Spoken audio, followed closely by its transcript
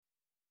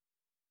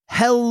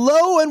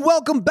Hello and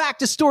welcome back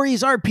to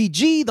Stories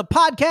RPG, the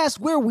podcast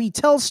where we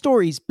tell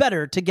stories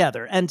better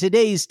together. And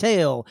today's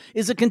tale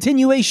is a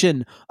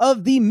continuation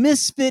of the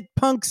Misfit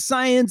Punk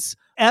Science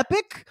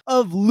epic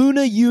of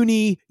Luna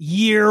Uni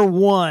Year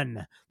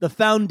 1, the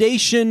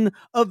foundation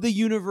of the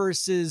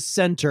universe's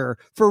center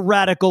for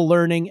radical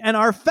learning. And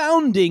our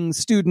founding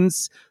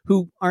students,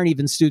 who aren't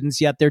even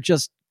students yet, they're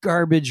just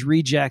garbage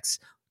rejects,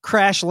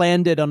 crash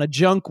landed on a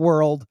junk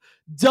world,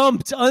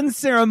 dumped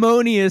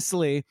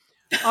unceremoniously,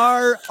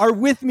 are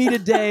with me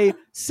today.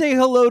 Say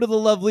hello to the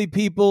lovely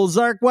people.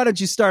 Zark, why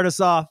don't you start us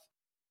off?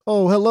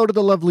 Oh, hello to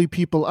the lovely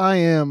people. I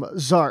am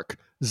Zark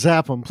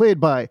Zapham, played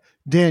by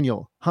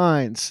Daniel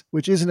Hines,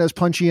 which isn't as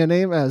punchy a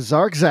name as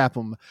Zark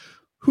Zapham,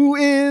 who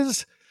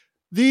is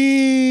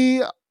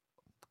the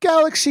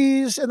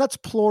galaxy's, and that's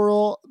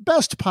plural,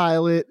 best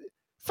pilot,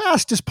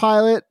 fastest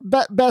pilot.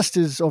 Best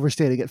is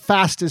overstating it.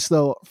 Fastest,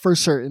 though, for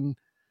certain.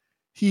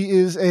 He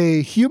is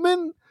a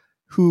human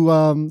who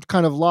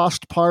kind of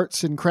lost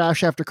parts in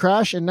crash after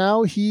crash, and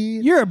now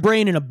You're a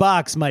brain in a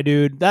box, my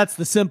dude. That's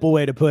the simple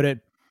way to put it.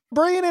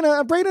 Brain in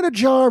a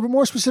jar, but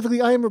more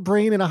specifically, I am a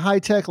brain in a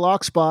high-tech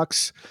locks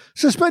box,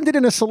 suspended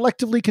in a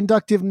selectively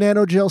conductive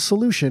nanogel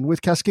solution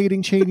with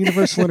cascading chain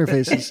universal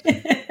interfaces.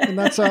 And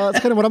that's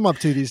kind of what I'm up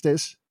to these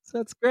days.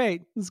 That's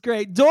great. That's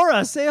great.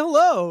 Dora, say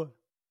hello.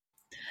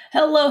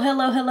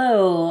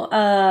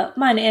 Hello.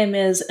 My name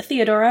is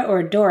Theodora,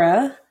 or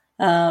Dora.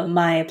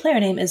 My player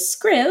name is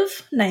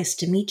Scriv. Nice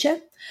to meet you.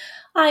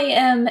 I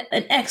am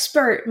an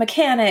expert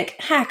mechanic,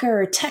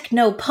 hacker,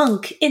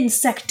 techno-punk,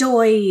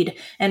 insectoid,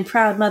 and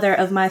proud mother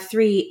of my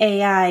 3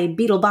 AI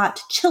Beetlebot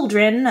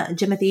children,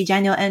 Jimothy,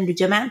 Daniel, and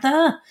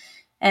Jamantha.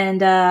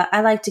 And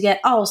I like to get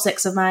all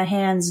 6 of my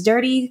hands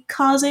dirty,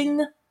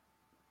 causing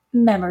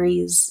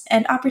memories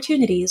and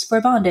opportunities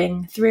for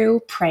bonding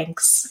through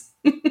pranks.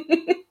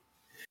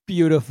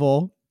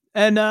 Beautiful.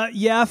 And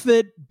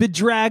Yaphet,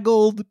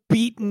 bedraggled,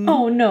 beaten,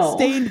 Oh no,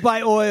 stained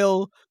by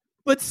oil,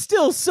 but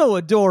still so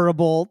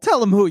adorable.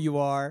 Tell them who you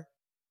are.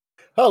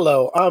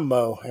 Hello, I'm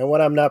Mo, and when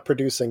I'm not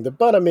producing the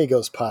Bun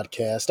Amigos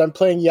podcast, I'm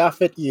playing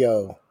Yaphet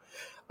Eo,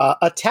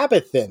 a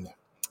Tabithin,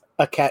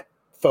 a cat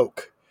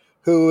folk,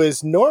 who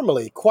is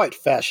normally quite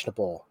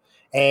fashionable,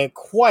 and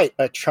quite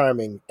a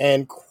charming,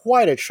 and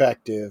quite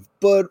attractive,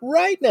 but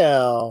right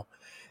now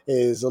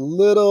is a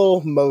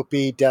little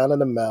mopey down in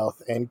the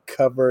mouth and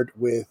covered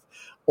with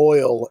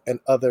oil and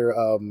other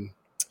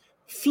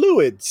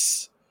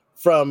fluids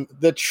from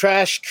the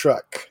trash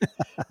truck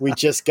we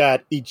just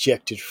got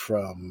ejected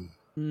from.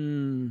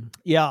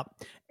 Yeah.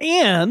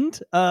 And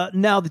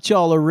now that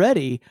y'all are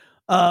ready,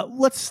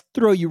 let's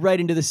throw you right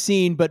into the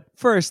scene. But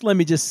first, let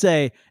me just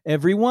say,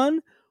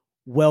 everyone,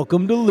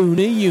 welcome to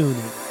Luna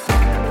Uni.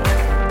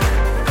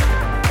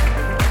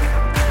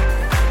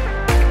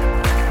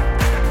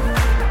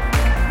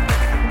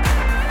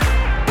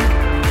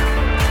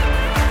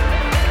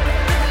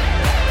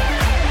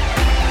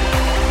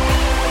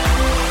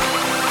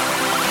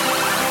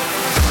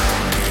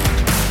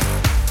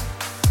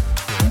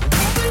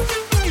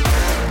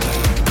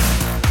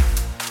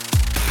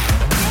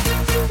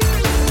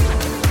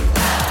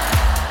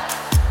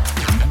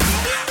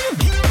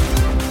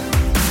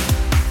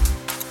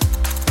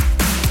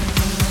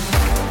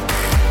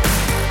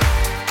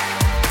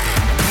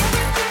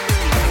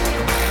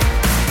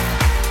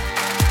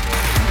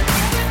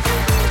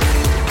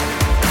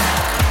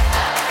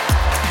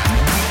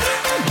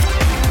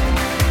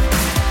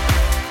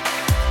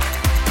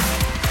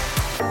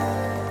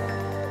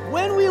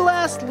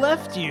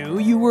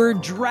 You were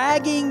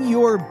dragging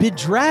your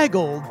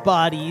bedraggled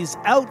bodies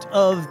out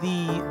of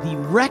the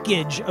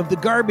wreckage of the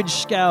garbage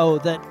scow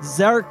that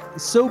Zark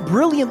so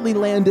brilliantly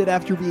landed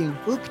after being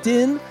hooked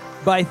in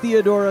by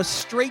Theodora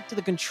straight to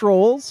the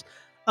controls.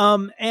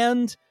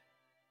 And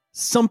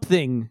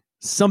something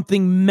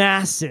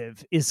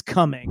massive is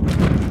coming.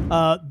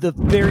 The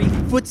very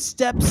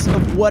footsteps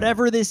of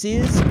whatever this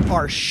is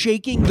are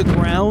shaking the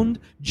ground.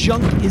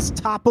 Junk is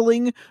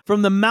toppling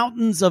from the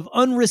mountains of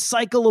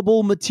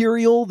unrecyclable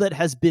material that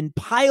has been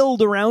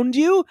piled around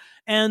you.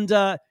 And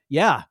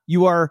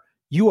you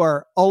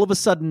are all of a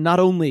sudden not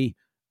only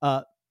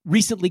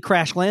recently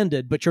crash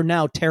landed, but you're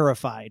now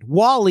terrified.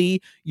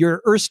 Wally,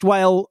 your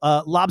erstwhile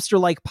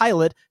lobster-like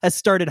pilot, has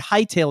started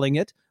hightailing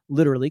it,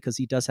 literally, because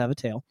he does have a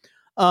tail,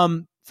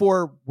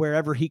 for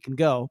wherever he can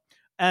go.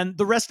 And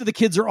the rest of the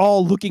kids are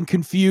all looking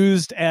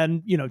confused,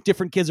 and,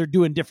 different kids are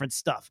doing different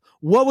stuff.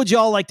 What would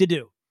y'all like to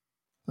do?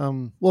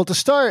 Well, to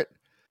start,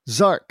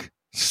 Zark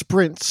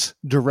sprints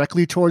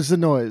directly towards the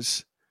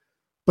noise.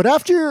 But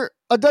after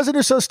a dozen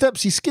or so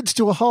steps, he skids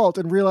to a halt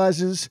and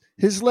realizes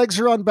his legs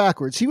are on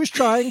backwards. He was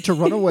trying to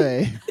run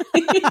away.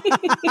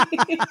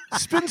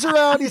 Spins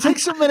around. He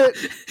takes a minute,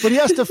 but he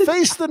has to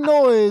face the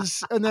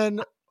noise and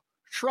then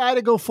try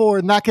to go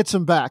forward, and that gets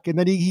him back. And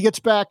then he gets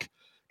back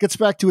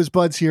to his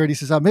buds here, and he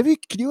says, maybe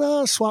can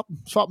you swap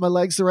my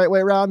legs the right way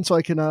around so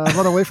I can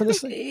run away from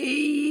this thing?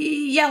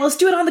 Yeah, let's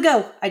do it on the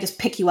go. I just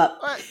pick you up,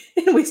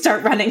 and we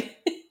start running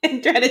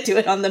and try to do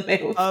it on the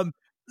move.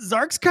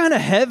 Zark's kind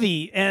of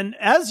heavy, and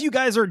as you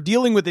guys are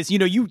dealing with this,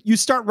 you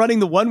start running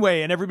the one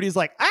way, and everybody's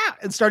like,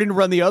 and starting to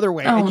run the other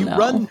way, and you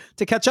run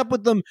to catch up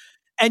with them,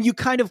 and you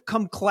kind of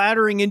come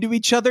clattering into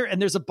each other,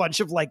 and there's a bunch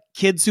of like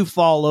kids who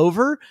fall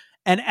over,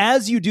 and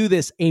as you do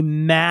this, a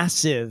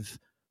massive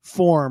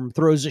form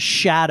throws a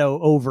shadow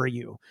over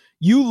you.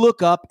 You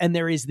look up, and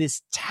there is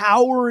this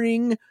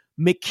towering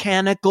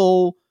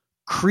mechanical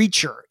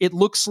creature. It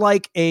looks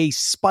like a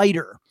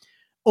spider.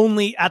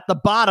 Only at the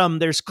bottom,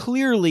 there's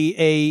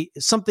clearly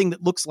something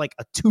that looks like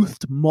a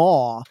toothed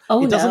maw.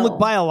 It doesn't look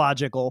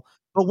biological,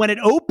 but when it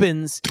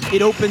opens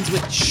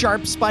with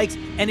sharp spikes,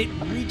 and it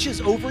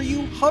reaches over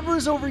you,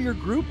 hovers over your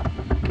group,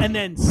 and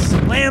then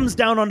slams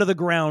down onto the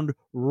ground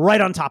right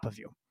on top of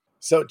you.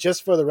 So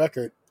just for the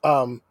record,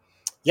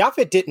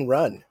 Yaphet didn't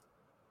run.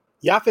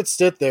 Yaphet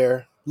stood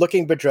there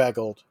looking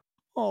bedraggled.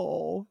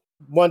 Oh.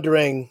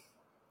 Wondering,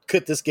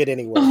 could this get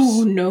any worse?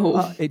 Oh,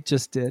 no. It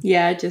just did.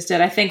 Yeah, it just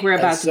did. I think we're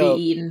about to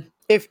be eaten.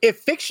 If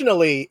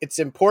fictionally it's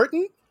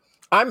important,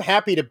 I'm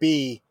happy to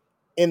be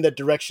in the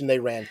direction they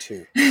ran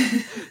to.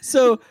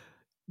 So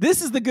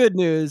this is the good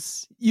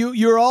news.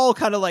 You're all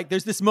kind of like,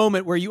 there's this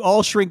moment where you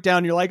all shrink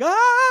down. You're like,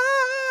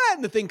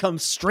 and the thing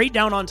comes straight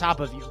down on top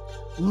of you,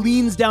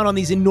 leans down on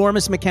these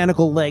enormous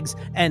mechanical legs,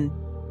 and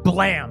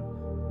blam,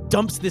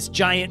 dumps this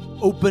giant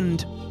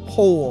opened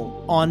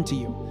hole onto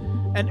you.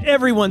 And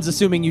everyone's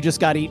assuming you just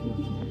got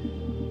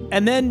eaten.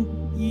 And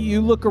then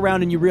you look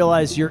around and you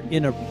realize you're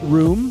in a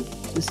room.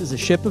 This is a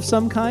ship of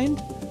some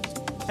kind.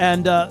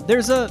 And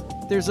there's a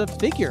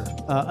figure,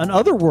 an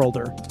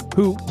otherworlder,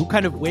 who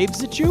kind of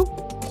waves at you.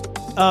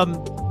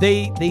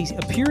 They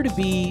appear to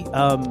be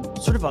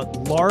sort of a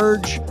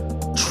large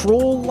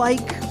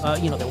troll-like.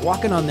 They're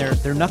walking on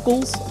their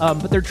knuckles,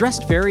 but they're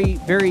dressed very,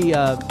 very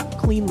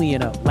cleanly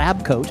in a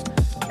lab coat.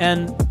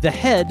 And the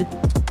head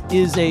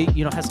is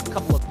has a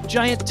couple of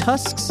giant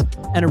tusks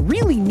and a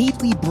really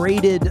neatly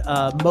braided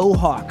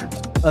mohawk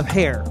of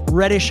hair,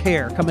 reddish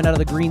hair coming out of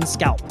the green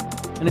scalp.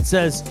 And it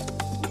says,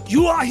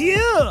 "You are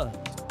here!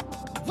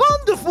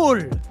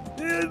 Wonderful!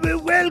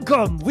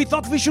 Welcome! We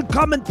thought we should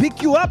come and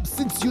pick you up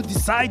since you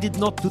decided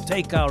not to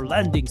take our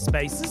landing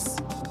spaces."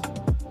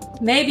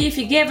 Maybe if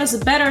you gave us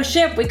a better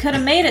ship, we could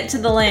have made it to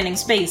the landing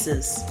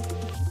spaces.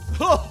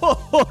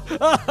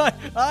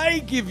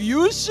 I give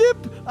you a ship?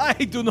 I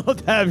do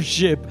not have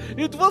ship.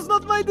 It was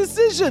not my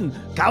decision.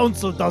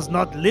 Council does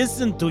not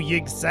listen to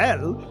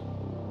Yixel.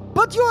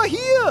 But you are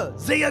here.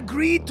 They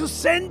agreed to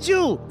send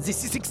you.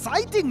 This is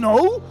exciting,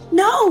 no?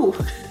 No!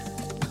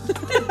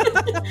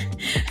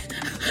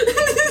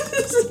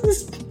 This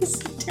is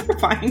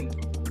terrifying.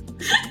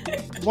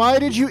 Why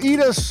did you eat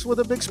us with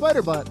a big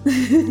spider butt?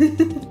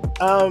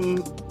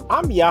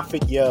 I'm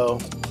Yaphet Yo.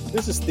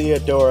 This is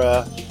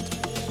Theodora,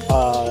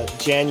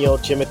 Janiel,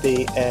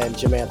 Jimothy, and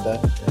Jamantha.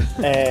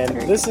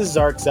 And this is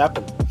Zark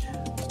Zappum.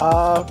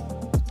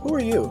 Who are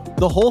you?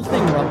 The whole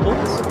thing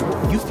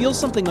rumbles. You feel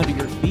something under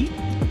your feet.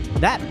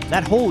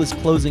 That hole is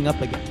closing up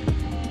again.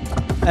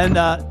 And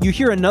you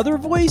hear another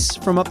voice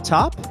from up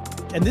top,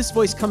 and this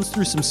voice comes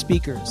through some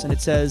speakers, and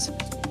it says,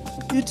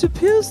 "It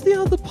appears the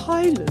other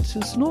pilot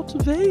is not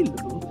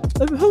available.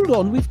 Hold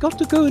on, we've got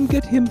to go and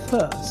get him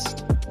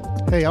first."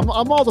 Hey, I'm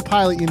all the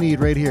pilot you need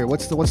right here.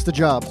 What's the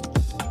job?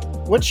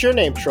 What's your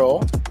name,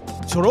 Troll?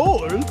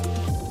 Troll?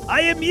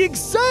 I am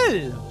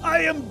Yixel.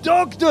 I am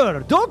doctor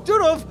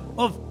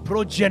of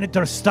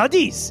progenitor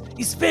studies.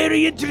 It's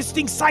very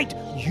interesting sight.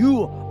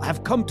 You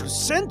have come to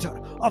center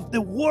of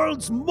the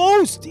world's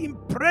most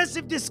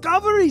impressive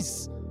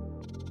discoveries.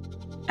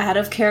 Out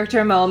of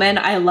character moment,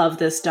 I love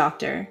this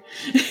doctor.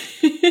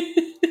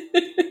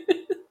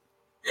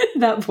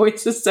 That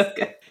voice is so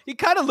good. He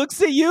kind of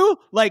looks at you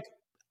like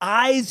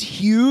eyes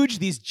huge,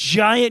 these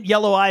giant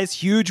yellow eyes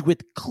huge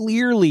with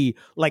clearly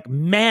like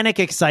manic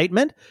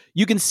excitement.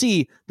 You can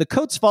see the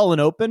coat's fallen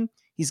open.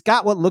 He's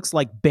got what looks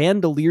like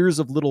bandoliers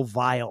of little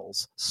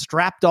vials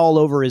strapped all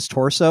over his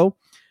torso.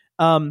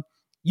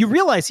 You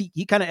realize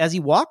he kind of, as he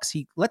walks,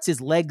 he lets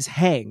his legs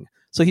hang.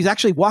 So he's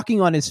actually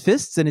walking on his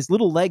fists and his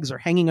little legs are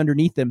hanging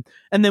underneath him.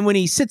 And then when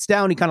he sits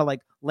down, he kind of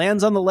like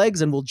lands on the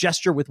legs and will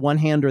gesture with one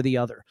hand or the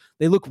other.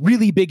 They look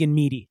really big and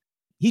meaty.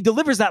 He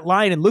delivers that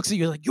line and looks at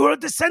you like, "You're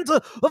at the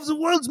center of the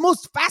world's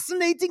most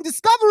fascinating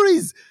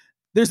discoveries."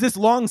 There's this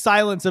long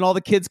silence and all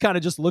the kids kind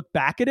of just look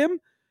back at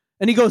him.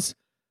 And he goes,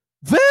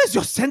 "Where's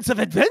your sense of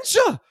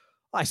adventure?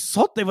 I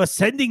thought they were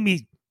sending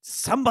me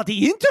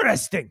somebody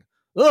interesting.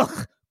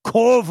 Ugh,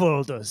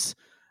 Corvolders."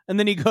 And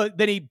then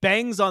he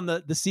bangs on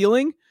the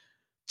ceiling.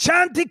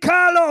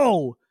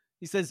 "Chanticalo!"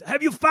 He says,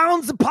 "Have you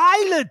found the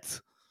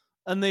pilot?"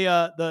 And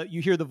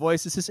you hear the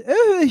voice that says,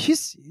 "Oh,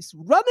 he's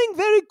running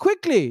very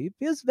quickly. He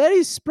feels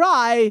very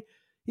spry.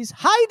 He's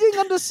hiding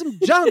under some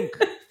junk.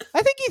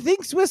 I think he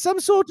thinks we're some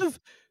sort of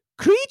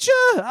creature.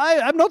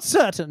 I'm not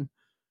certain.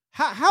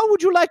 How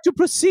would you like to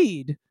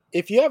proceed?"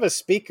 If you have a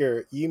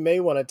speaker, you may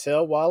want to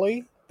tell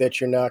Wally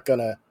that you're not going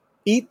to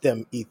eat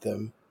them.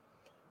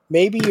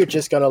 Maybe you're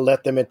just going to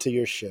let them into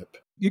your ship.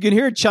 You can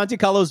hear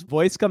Chanticalo's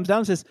voice comes down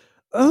and says,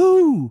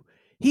 "Oh,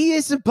 He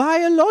is a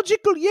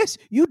biological. Yes,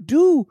 you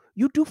do.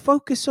 You do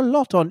focus a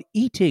lot on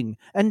eating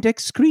and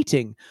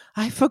excreting.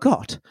 I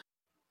forgot.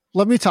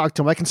 Let me talk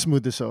to him. I can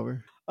smooth this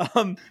over.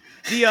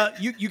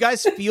 You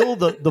guys feel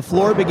the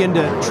floor begin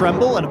to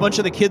tremble, and a bunch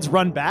of the kids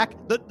run back.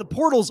 The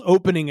portal's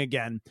opening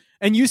again,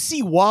 and you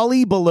see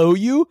Wally below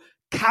you,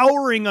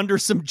 cowering under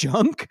some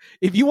junk.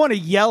 If you want to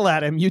yell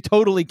at him, you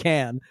totally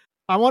can.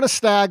 I want to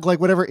snag like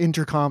whatever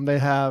intercom they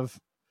have.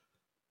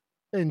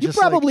 And you just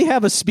probably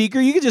have a speaker.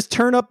 You can just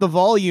turn up the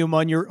volume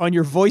on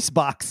your voice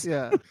box.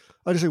 Yeah.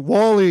 I just say,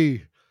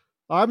 Wally,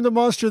 I'm the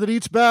monster that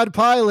eats bad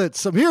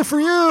pilots. I'm here for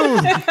you.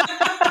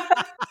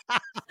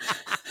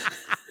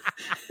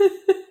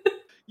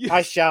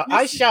 I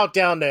shout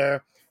down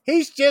there.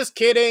 He's just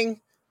kidding.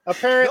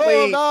 Apparently,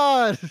 oh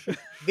God.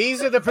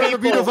 These are the Prepare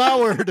people. to be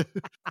devoured.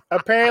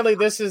 Apparently,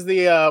 this is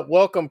the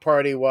welcome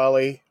party,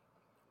 Wally.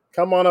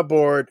 Come on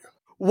aboard.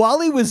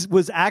 Wally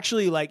was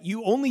actually like,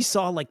 you only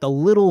saw like the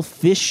little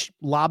fish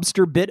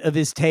lobster bit of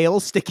his tail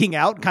sticking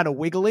out, kind of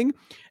wiggling.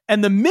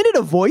 And the minute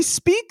a voice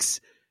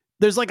speaks,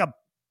 there's like a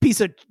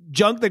piece of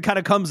junk that kind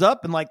of comes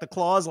up, and like the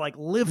claws like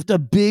lift a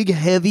big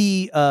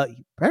heavy,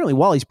 apparently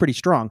Wally's pretty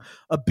strong,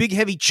 a big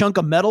heavy chunk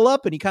of metal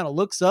up, and he kind of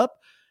looks up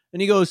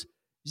and he goes,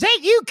 "Is that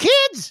you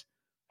kids?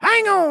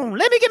 Hang on,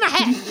 let me get my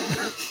hat."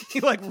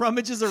 He like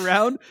rummages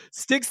around,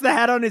 sticks the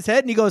hat on his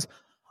head, and he goes,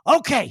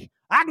 "Okay,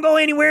 I can go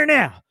anywhere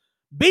now.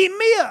 Beam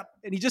me up."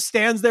 And he just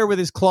stands there with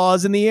his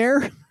claws in the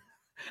air.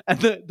 And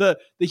the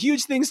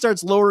huge thing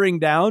starts lowering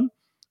down.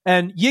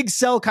 And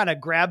Yig-Sel kind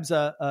of grabs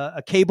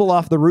a cable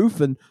off the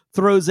roof and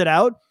throws it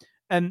out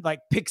and like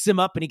picks him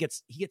up, and he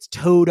gets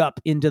towed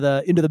up into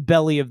the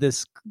belly of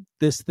this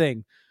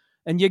thing.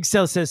 And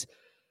Yig-Sel says,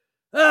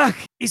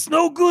 "It's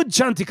no good,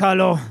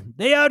 Chanticalo.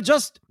 They are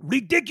just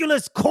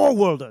ridiculous core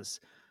worlders.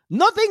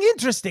 Nothing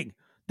interesting.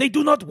 They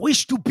do not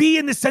wish to be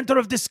in the center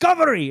of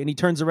discovery." And he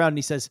turns around and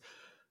he says,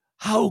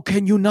 "How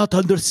can you not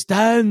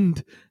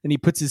understand?" And he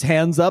puts his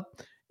hands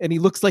up and he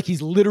looks like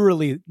he's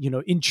literally,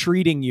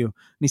 entreating you. And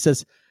he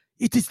says,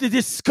 "It is the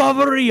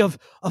discovery of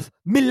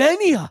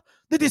millennia,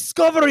 the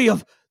discovery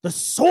of the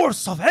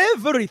source of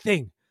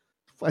everything."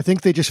 I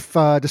think they just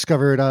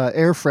discovered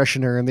air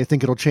freshener, and they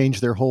think it'll change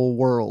their whole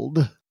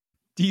world.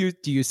 Do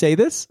you say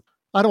this?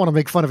 I don't want to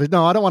make fun of it.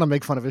 No, I don't want to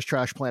make fun of his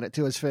trash planet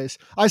to his face.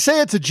 I say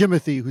it to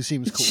Jimothy, who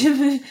seems cool.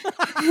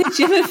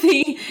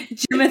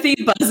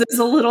 Jimothy buzzes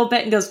a little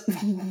bit and goes.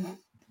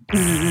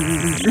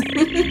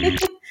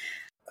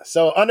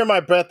 So under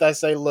my breath, I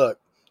say, "Look,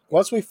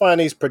 once we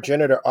find these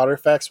progenitor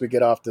artifacts, we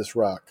get off this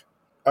rock.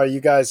 Are you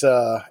guys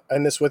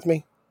in this with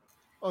me?"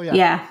 Oh yeah.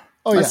 Yeah.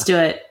 Oh, let's do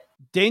it.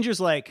 Danger's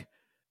like,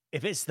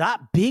 "If it's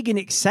that big and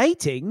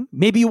exciting,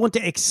 maybe you want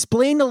to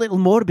explain a little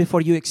more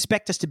before you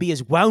expect us to be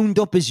as wound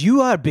up as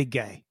you are, big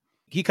guy."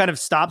 He kind of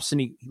stops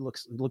and he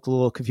looks a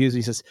little confused.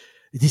 He says,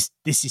 This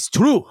is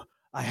true.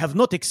 I have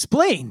not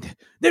explained.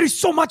 There is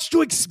so much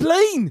to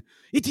explain.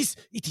 It is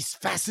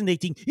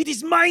fascinating. It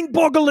is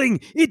mind-boggling.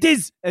 It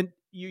is," and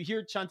you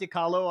hear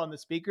Chanticalo on the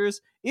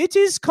speakers, "It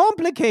is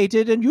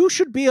complicated, and you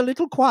should be a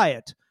little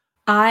quiet."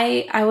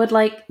 I would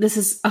like, this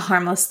is a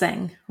harmless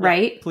thing,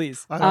 right? Yeah,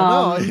 please. I don't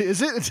know.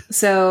 Is it?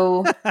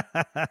 So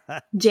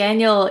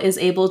Daniel is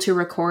able to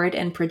record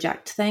and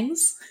project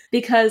things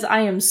because I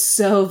am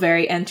so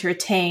very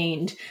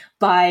entertained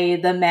by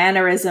the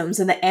mannerisms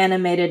and the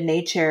animated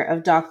nature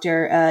of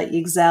Dr.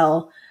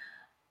 Yig-Sel.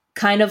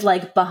 Kind of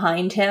like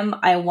behind him,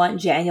 I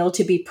want Daniel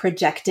to be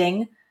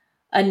projecting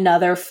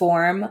another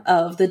form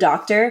of the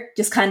Doctor,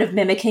 just kind of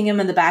mimicking him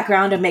in the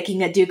background and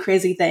making it do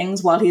crazy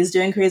things while he's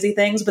doing crazy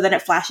things, but then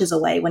it flashes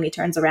away when he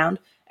turns around.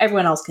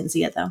 Everyone else can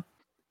see it though.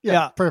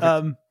 Yeah,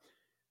 perfect.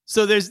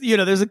 So there's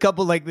a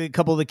couple of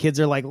the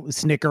kids are like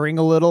snickering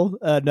a little,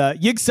 and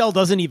Yig-Sel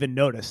doesn't even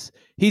notice.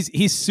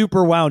 He's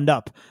super wound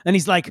up, and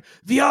he's like,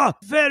 "We are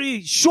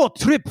very short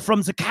trip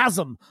from the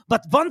chasm,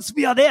 but once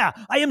we are there,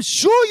 I am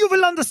sure you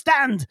will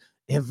understand.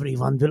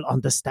 Everyone will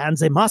understand.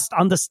 They must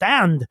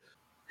understand."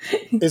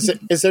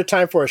 Is there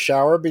time for a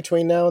shower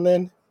between now and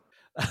then?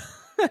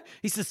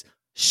 He says,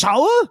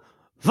 "Shower?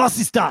 Was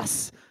ist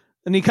das?"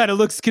 And he kind of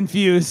looks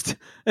confused,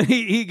 and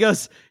he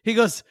goes.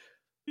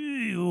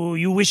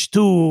 You wish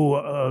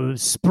to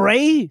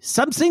spray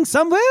something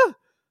somewhere?"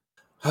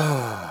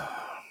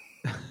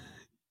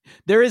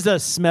 There is a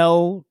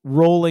smell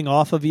rolling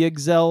off of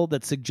Yig-Sel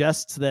that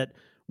suggests that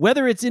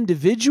whether it's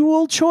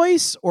individual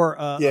choice or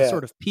a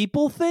sort of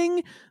people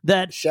thing,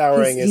 that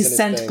showering he's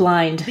scent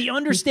blind. The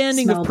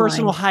understanding of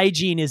personal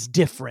hygiene is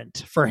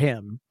different for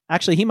him.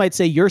 Actually, he might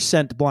say you're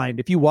scent blind.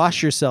 If you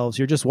wash yourselves,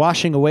 you're just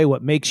washing away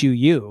what makes you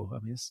you. I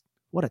mean,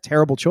 what a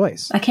terrible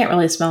choice. I can't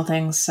really smell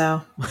things,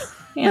 so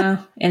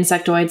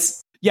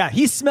insectoids. Yeah,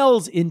 he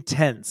smells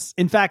intense.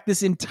 In fact,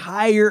 this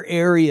entire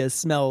area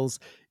smells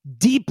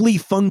deeply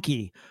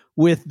funky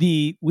with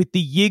the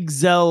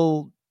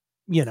Yig-Sel,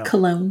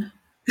 cologne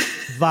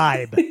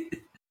vibe.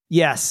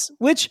 Yes,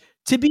 which,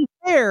 to be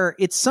fair,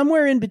 it's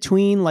somewhere in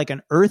between like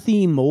an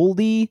earthy,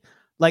 moldy,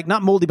 like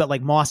not moldy, but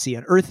like mossy,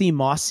 an earthy,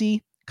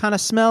 mossy kind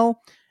of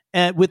smell,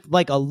 and with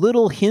like a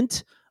little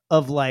hint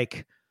of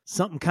like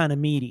something kind of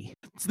meaty.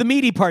 It's the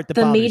meaty part that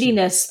the bothers you.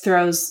 meatiness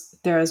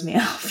throws me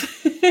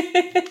off.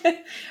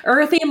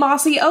 Earthy,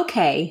 mossy,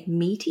 okay.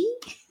 Meaty?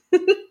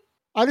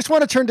 I just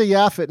want to turn to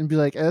Yaphet and be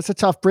like, "That's a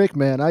tough break,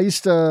 man. I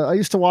used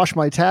to wash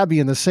my tabby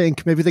in the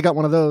sink. Maybe they got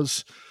one of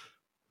those."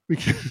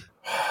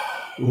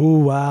 Ooh,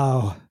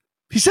 wow.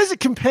 He says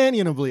it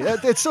companionably.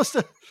 It's just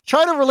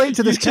try to relate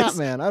to this cat,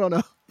 man. I don't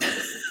know.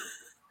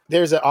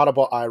 There's an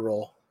audible eye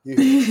roll. I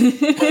mean,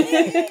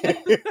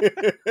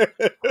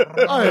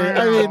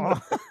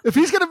 if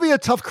he's going to be a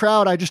tough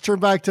crowd, I just turn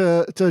back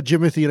to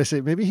Jimothy and I say,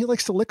 maybe he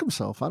likes to lick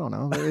himself. I don't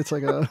know. Maybe it's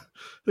like a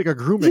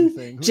grooming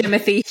thing.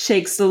 Jimothy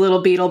shakes the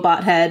little beetle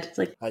bot head. It's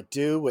like, I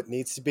do what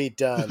needs to be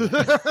done.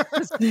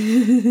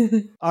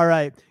 All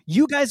right.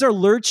 You guys are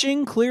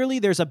lurching. Clearly,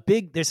 there's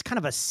kind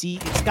of a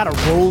seat. It's got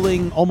a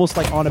rolling, almost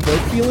like on a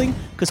boat feeling,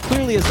 because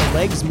clearly as the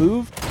legs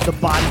move, the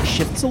body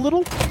shifts a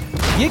little.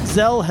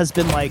 Yigzel has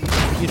been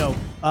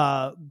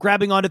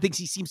grabbing onto things.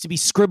 He seems to be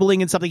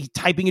scribbling in something,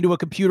 typing into a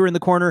computer in the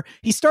corner.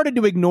 He started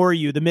to ignore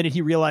you the minute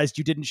he realized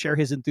you didn't share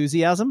his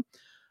enthusiasm.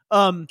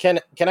 Can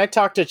I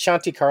talk to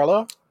Chanti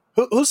Carlo?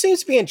 Who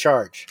seems to be in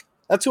charge?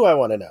 That's who I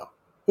want to know.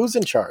 Who's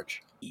in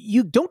charge?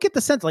 You don't get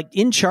the sense, like,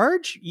 in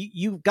charge.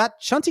 You've got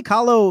Chanti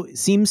Carlo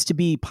seems to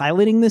be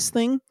piloting this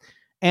thing,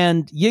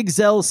 and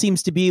Yigzel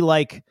seems to be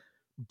like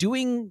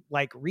doing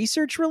like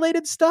research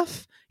related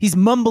stuff. He's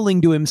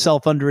mumbling to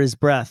himself under his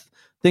breath.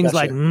 Things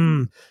Gotcha.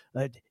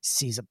 like,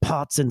 see, the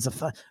parts in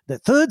the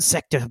third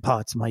sector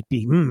parts might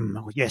be,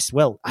 yes,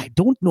 well, I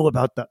don't know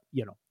about the,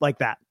 like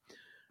that.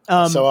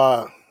 So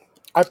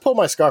I pull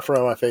my scarf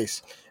around my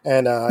face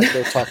and I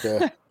go talk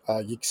to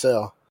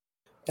Yixel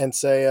and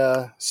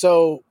say,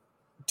 so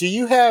do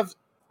you have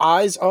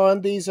eyes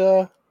on these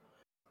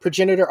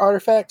progenitor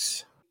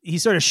artifacts? He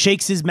sort of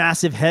shakes his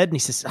massive head and he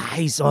says,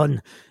 eyes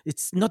on.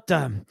 It's not,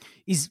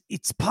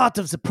 it's part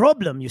of the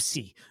problem, you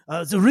see.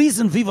 The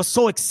reason we were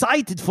so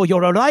excited for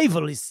your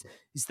arrival is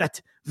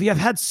that we have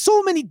had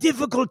so many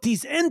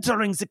difficulties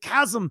entering the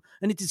chasm,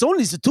 and it is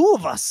only the two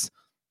of us.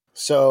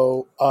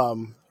 So,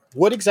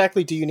 what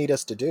exactly do you need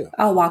us to do?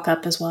 I'll walk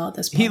up as well at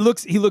this point.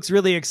 He looks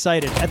really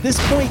excited. At this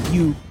point,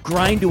 you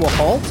grind to a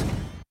halt,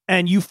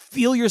 and you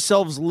feel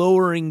yourselves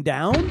lowering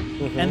down,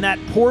 and that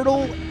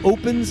portal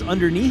opens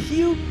underneath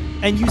you.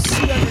 And you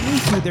see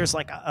underneath you, there's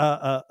like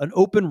an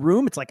open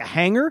room. It's like a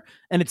hangar,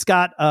 and it's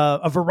got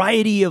a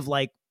variety of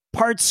like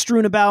parts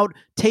strewn about,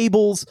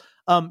 tables.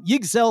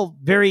 Yigzel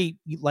very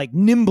like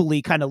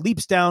nimbly kind of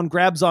leaps down,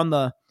 grabs on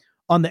the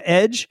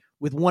edge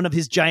with one of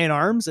his giant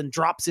arms, and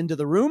drops into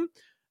the room.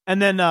 And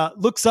then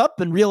looks up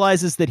and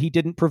realizes that he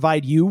didn't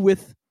provide you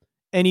with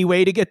any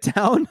way to get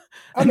down.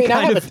 I mean,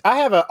 I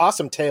have an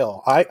awesome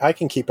tail. I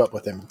can keep up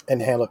with him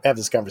and have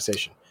this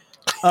conversation.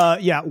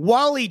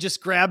 Wally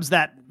just grabs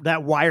that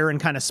wire and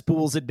kind of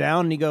spools it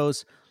down, and he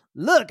goes,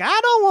 look, I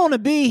don't want to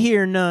be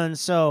here none,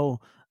 so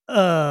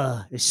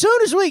as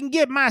soon as we can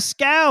get my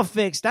scow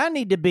fixed, I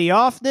need to be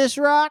off this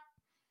rock.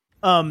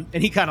 And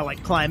he kind of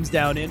like climbs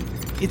down in.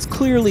 It's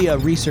clearly a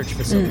research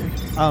facility.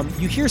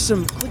 You hear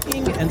some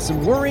clicking and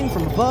some whirring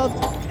from above,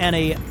 and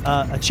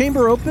a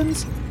chamber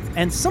opens,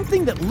 and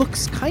something that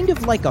looks kind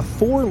of like a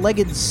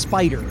four-legged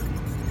spider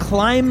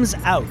climbs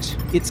out.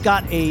 It's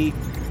got a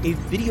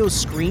video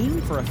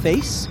screen for a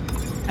face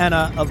and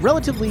a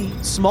relatively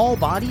small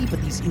body,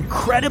 but these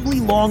incredibly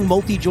long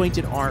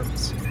multi-jointed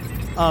arms.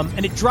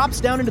 And it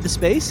drops down into the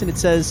space and it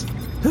says,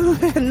 oh,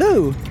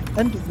 hello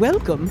and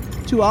welcome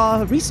to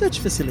our research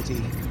facility.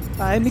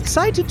 I'm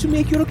excited to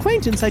make your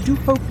acquaintance. I do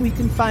hope we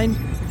can find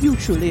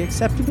mutually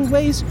acceptable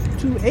ways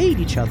to aid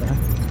each other.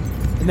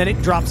 And then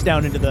it drops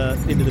down into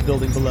the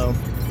building below,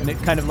 and it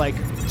kind of like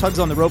tugs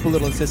on the rope a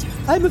little and says,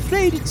 I'm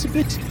afraid it's a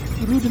bit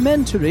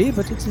rudimentary,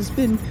 but it has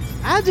been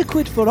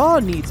adequate for our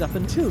needs up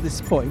until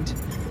this point.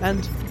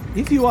 And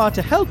if you are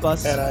to help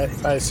us... And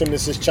I assume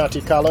this is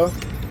Chanti Carlo?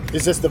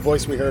 Is this the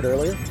voice we heard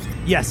earlier?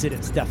 Yes, it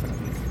is, definitely.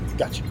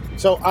 Gotcha.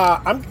 So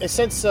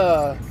since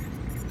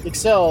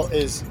Excel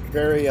is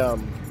very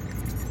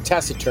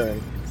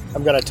taciturn,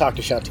 I'm going to talk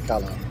to Chanti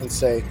Carlo and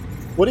say,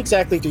 what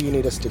exactly do you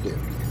need us to do?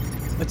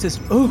 It says,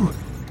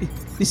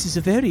 this is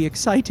a very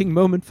exciting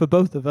moment for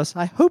both of us.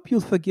 I hope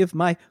you'll forgive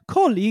my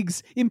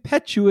colleague's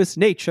impetuous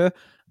nature.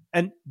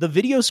 And the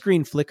video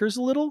screen flickers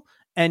a little,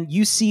 and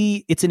you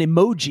see it's an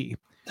emoji.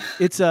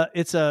 It's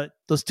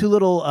those two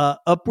little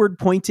upward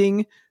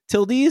pointing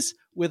tildes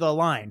with a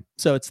line.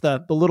 So it's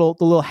the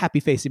little happy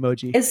face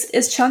emoji. Is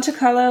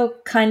Chanticarlo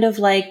kind of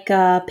like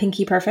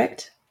Pinky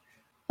Perfect?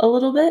 A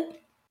little bit?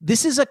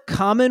 This is a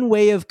common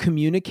way of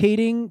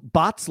communicating.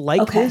 Bots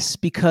like this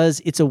because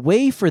it's a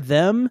way for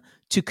them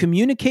to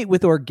communicate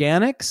with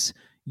organics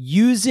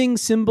using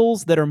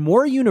symbols that are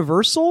more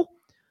universal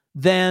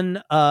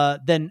than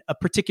a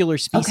particular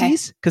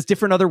species, because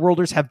different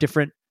otherworlders have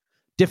different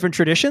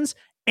traditions.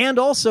 And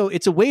also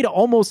it's a way to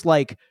almost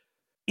like,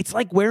 it's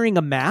like wearing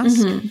a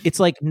mask. Mm-hmm. It's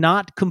like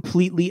not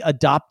completely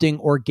adopting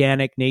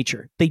organic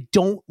nature. They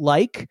don't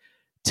like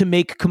to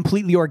make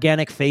completely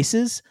organic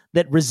faces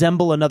that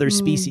resemble another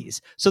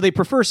species. So they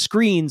prefer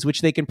screens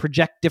which they can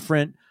project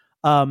different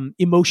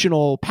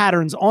emotional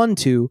patterns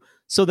onto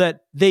so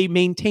that they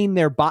maintain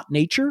their bot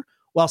nature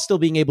while still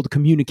being able to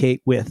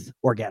communicate with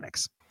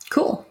organics.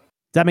 Cool.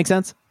 Does that make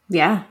sense?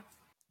 Yeah.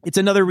 It's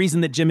another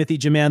reason that Jimothy,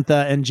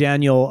 Jamantha, and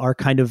Janiel are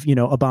kind of,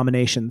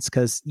 abominations,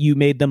 because you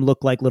made them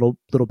look like little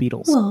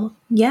beetles. Well,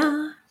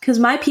 yeah, because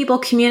my people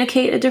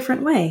communicate a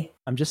different way.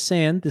 I'm just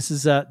saying, this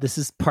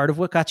is part of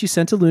what got you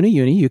sent to Luna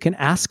Uni. You can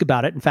ask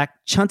about it. In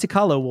fact,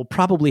 Chanticalo will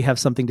probably have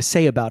something to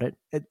say about it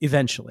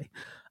eventually.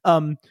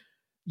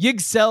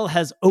 Yggdrasil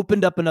has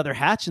opened up another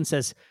hatch and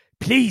says,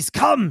 "Please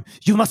come.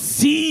 You must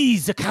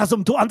seize the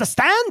chasm to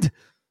understand."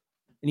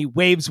 And he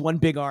waves one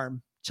big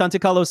arm.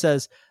 Chanticalo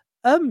says,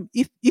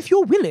 if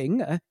you're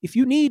willing, if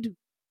you need...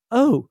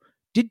 Oh,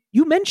 did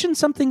you mention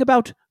something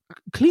about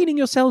cleaning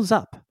yourselves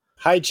up?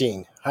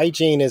 Hygiene.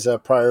 Hygiene is a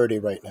priority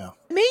right now.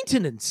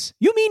 Maintenance.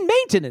 You mean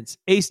maintenance?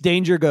 Ace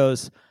Danger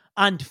goes,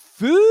 "And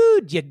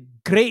food, you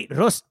great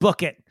rust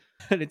bucket."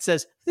 And it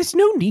says, "There's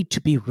no need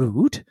to be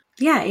rude."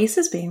 Yeah, Ace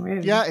is being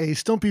rude. Yeah,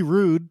 Ace, don't be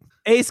rude.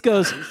 Ace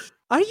goes,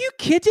 "Are you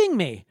kidding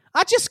me?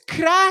 I just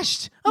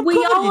crashed.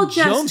 We all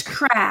just junk.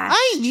 crashed.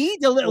 I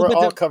need a little We're bit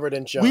all of..." covered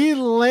in junk. We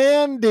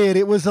landed.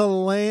 It was a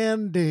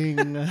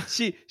landing.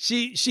 She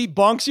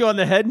bonks you on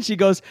the head and she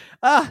goes,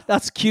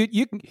 "That's cute.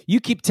 You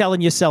keep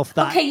telling yourself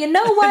that." Okay, you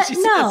know what? She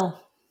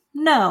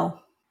No.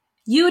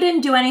 You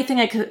didn't do anything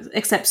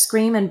except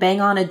scream and bang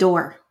on a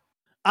door.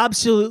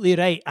 "Absolutely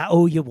right. I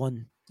owe you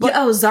one." But You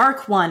owe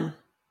Zark one.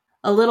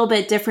 A little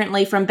bit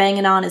differently from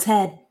banging on his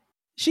head.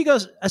 she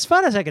goes, "As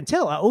far as I can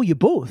tell, I owe you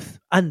both.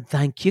 And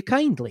thank you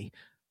kindly.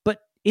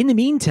 But in the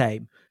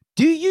meantime,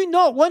 do you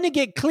not want to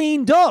get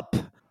cleaned up?"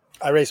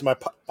 I raise my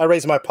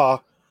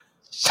paw.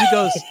 She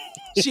goes,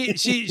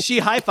 she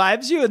high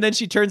fives you, and then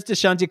she turns to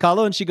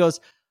Chanticalo and she goes,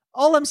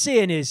 "All I'm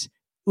saying is,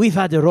 we've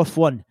had a rough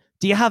one.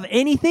 Do you have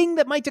anything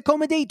that might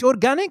accommodate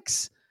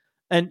organics?"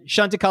 And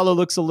Chanticalo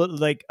looks a little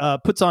like,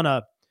 puts on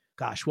a,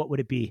 gosh, what would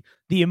it be?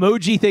 The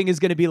emoji thing is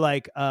going to be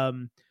like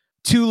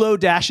 2 low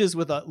dashes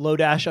with a low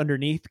dash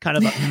underneath, kind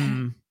of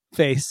a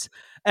face,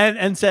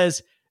 and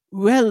says,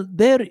 "Well,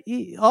 there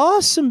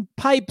are some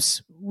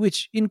pipes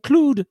which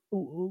include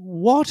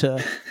water,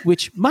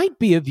 which might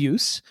be of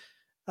use.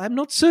 I'm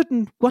not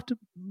certain what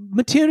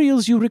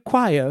materials you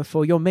require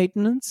for your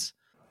maintenance."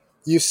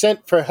 You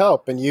sent for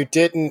help and you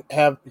didn't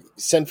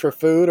send for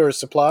food or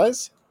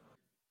supplies?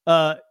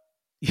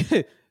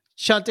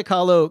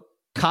 Chanticalo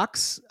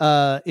cocks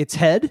its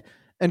head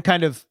and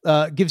kind of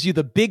gives you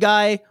the big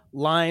eye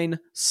line,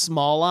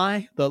 small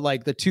eye,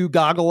 the 2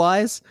 goggle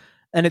eyes.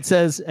 And it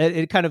says,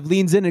 it kind of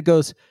leans in and it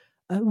goes,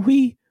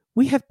 we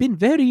have been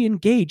very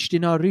engaged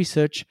in our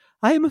research.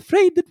 I am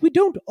afraid that we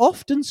don't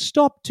often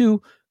stop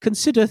to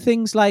consider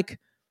things like,"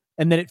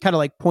 and then it kind of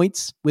like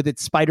points with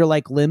its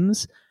spider-like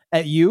limbs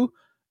at you,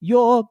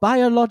 "your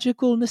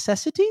biological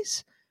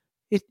necessities.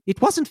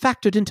 It wasn't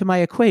factored into my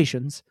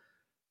equations."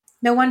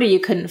 No wonder you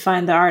couldn't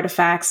find the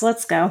artifacts.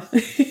 Let's go.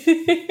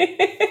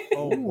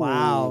 Oh,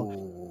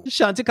 wow.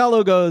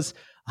 Chanticalo goes,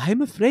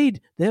 "I'm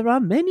afraid there are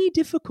many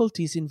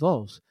difficulties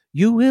involved.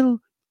 You will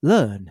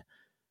learn."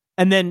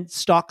 And then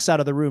stalks out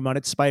of the room on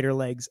its spider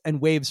legs and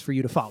waves for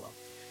you to follow.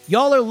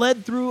 Y'all are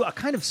led through a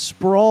kind of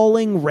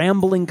sprawling,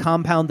 rambling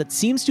compound that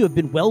seems to have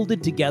been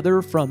welded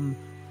together from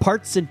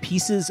parts and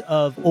pieces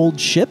of old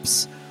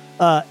ships.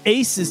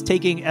 Ace is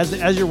taking, as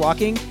you're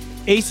walking,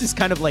 Ace is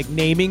kind of like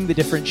naming the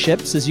different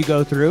ships as you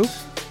go through.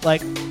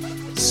 Like,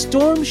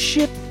 Storm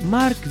Ship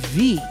Mark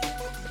V.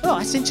 Oh,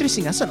 that's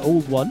interesting. That's an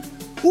old one.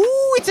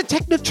 Ooh, it's a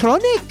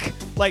Technotronic.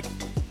 Like,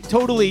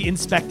 totally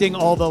inspecting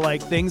all the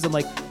like things. And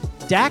like,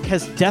 Dak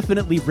has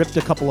definitely ripped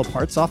a couple of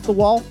parts off the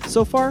wall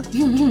so far.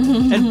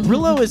 And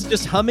Brillo is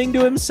just humming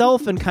to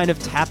himself and kind of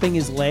tapping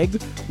his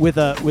leg with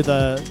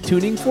a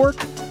tuning fork.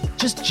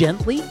 Just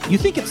gently. You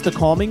think it's the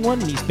calming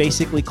one, and he's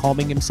basically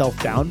calming himself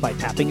down by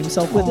tapping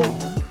himself with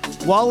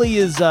it. Wally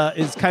is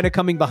kind of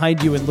coming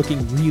behind you and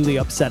looking really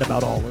upset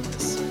about all of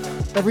this.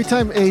 Every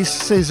time Ace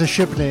says a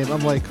ship name,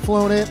 I'm like,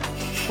 flown it,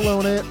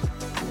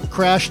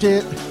 crashed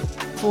it,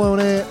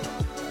 flown it,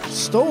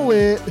 stole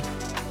it,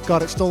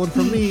 got it stolen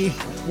from me.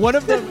 One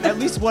of them, at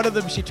least one of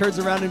them, she turns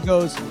around and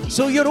goes,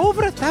 "So you're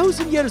over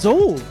 1,000 years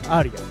old,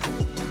 are you?"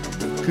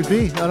 Could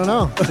be. I don't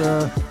know.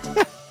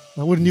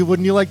 Wouldn't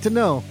you like to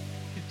know?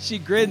 She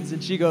grins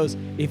and she goes,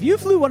 "If you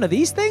flew one of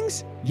these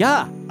things,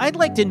 yeah, I'd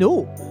like to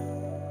know."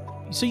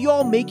 So you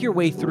all make your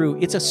way through.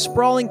 It's a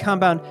sprawling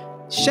compound.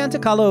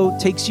 Chanticalo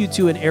takes you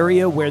to an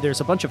area where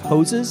there's a bunch of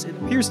hoses. It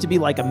appears to be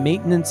like a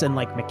maintenance and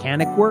like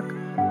mechanic work.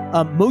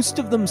 Most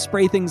of them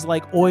spray things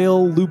like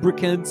oil,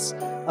 lubricants,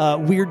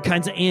 weird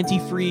kinds of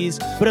antifreeze,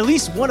 but at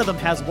least one of them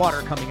has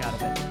water coming out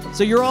of it.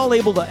 So you're all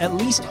able to at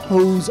least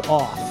hose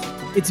off.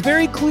 It's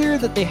very clear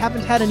that they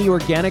haven't had any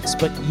organics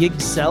but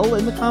Yggdrasil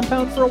in the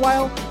compound for a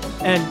while.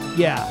 And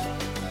yeah,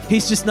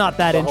 he's just not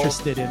that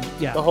interested in...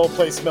 Yeah. The whole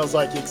place smells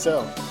like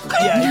Excel.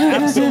 Yeah,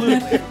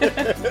 absolutely.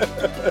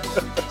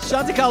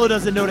 Chanticalo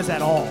doesn't notice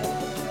at all.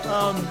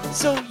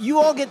 So you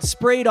all get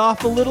sprayed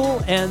off a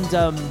little, and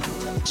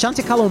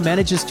Chanticalo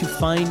manages to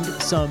find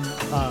some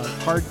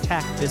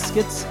hardtack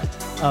biscuits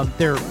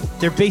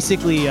They're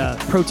basically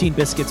protein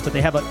biscuits, but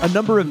they have a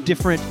number of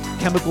different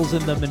chemicals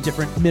in them and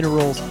different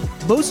minerals.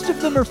 Most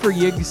of them are for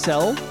Yig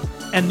Cell,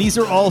 and these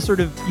are all sort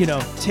of,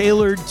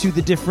 tailored to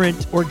the different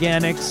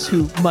organics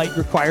who might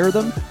require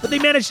them. But they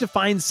managed to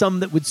find some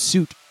that would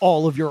suit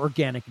all of your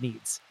organic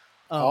needs.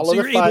 All of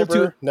the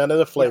fiber, none of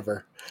the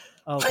flavor. Yeah.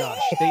 Oh gosh,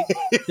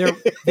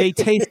 they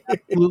taste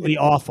absolutely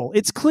awful.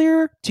 It's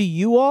clear to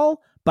you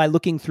all by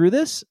looking through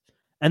this,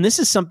 and this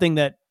is something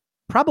that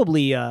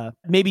probably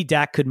maybe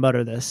Dak could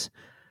mutter this.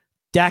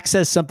 Dak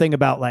says something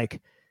about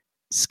like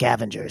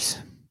scavengers,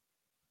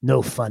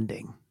 no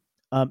funding.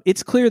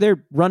 It's clear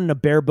they're running a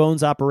bare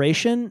bones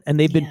operation, and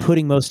they've been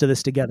putting most of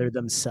this together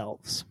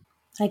themselves.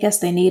 I guess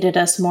they needed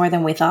us more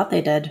than we thought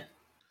they did.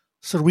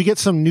 So do we get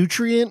some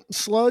nutrient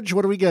sludge?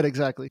 What do we get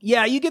exactly?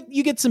 Yeah, you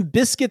get some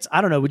biscuits. I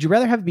don't know. Would you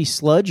rather have it be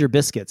sludge or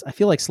biscuits? I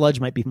feel like sludge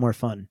might be more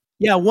fun.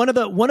 Yeah, one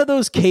of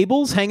those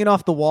cables hanging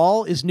off the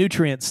wall is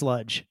nutrient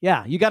sludge.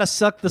 Yeah, you got to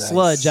suck the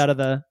sludge out of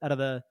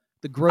the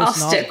gross.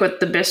 I'll stick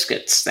with the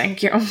biscuits,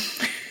 thank you.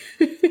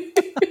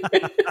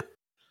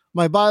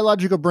 My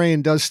biological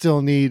brain does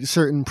still need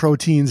certain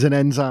proteins and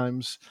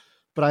enzymes,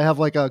 but I have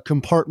like a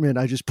compartment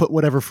I just put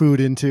whatever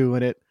food into,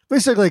 and it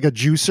basically like a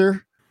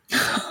juicer.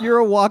 You're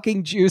a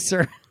walking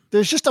juicer.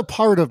 There's just a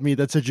part of me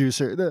that's a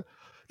juicer.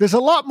 There's a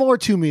lot more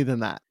to me than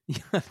that.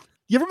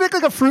 You ever make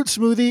like a fruit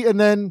smoothie and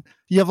then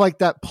you have like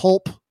that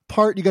pulp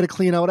part you got to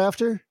clean out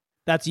after?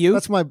 That's you?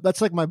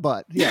 That's like my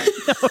butt. Yeah.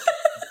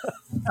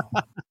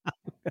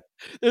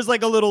 There's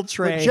like a little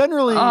tray. But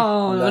generally, dear.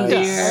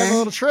 I have a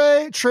little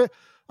tray.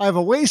 I have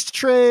a waste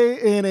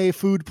tray and a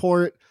food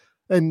port.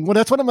 And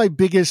that's one of my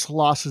biggest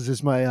losses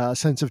is my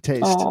sense of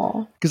taste.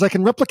 Because I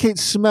can replicate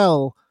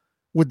smell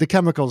with the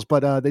chemicals,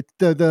 but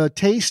the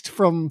taste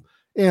from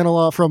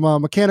analog, from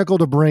mechanical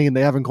to brain, they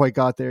haven't quite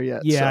got there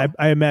yet. Yeah, so.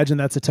 I imagine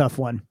that's a tough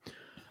one.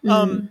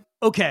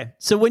 Okay,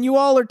 so when you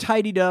all are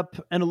tidied up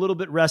and a little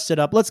bit rested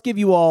up, let's give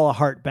you all a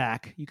heart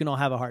back. You can all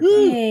have a heart back.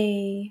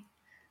 Yay.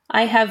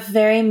 I have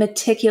very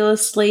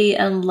meticulously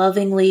and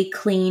lovingly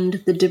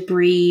cleaned the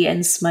debris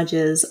and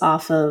smudges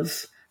off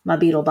of my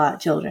Beetlebot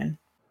children.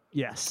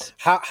 Yes.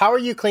 How are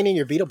you cleaning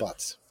your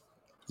Beetlebots?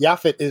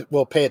 Yaphet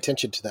will pay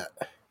attention to that.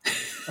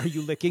 Are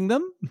you licking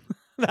them?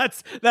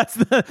 that's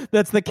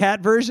the cat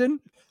version?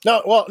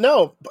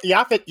 No.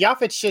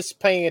 Yaphet's just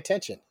paying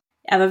attention.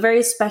 I have a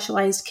very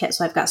specialized kit,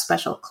 so I've got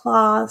special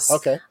cloths.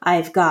 Okay.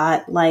 I've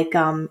got like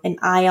an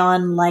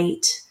ion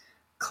light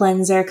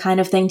cleanser kind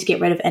of thing to get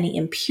rid of any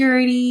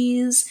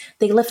impurities.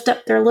 They lift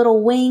up their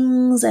little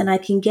wings, and I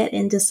can get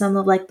into some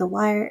of like the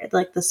wire,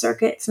 like the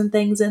circuits and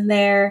things in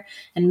there,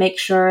 and make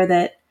sure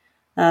that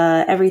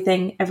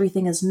everything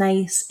is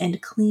nice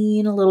and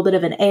clean. A little bit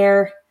of an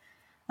air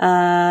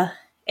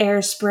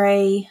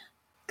spray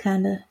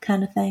kind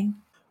of thing.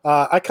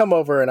 I come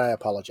over and I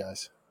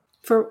apologize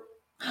for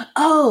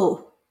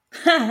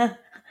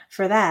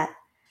that.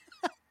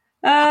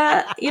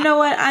 You know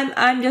what?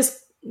 I'm just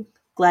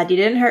glad you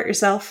didn't hurt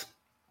yourself.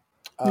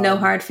 No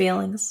hard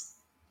feelings.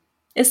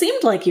 It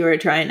seemed like you were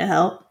trying to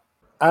help.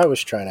 I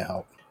was trying to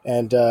help,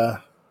 and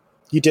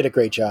you did a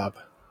great job.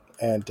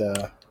 And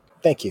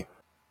thank you.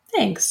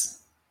 Thanks.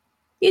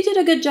 You did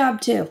a good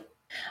job too.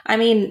 I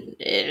mean,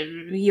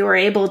 you were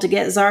able to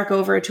get Zark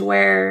over to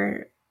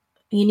where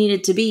he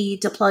needed to be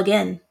to plug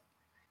in.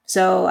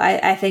 So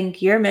I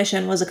think your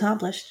mission was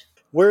accomplished.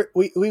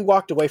 We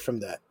walked away from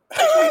that.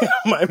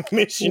 My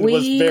mission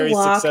was very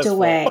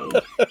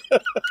successful.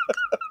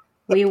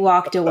 We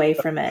walked away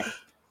from it.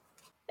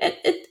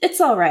 It's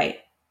all right.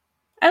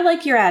 I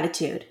like your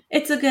attitude.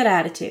 It's a good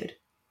attitude.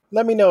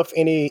 Let me know if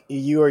any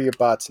you or your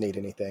bots need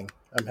anything.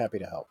 I'm happy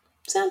to help.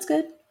 Sounds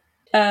good.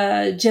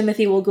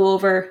 Jimothy will go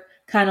over,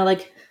 kind of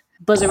like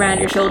buzz around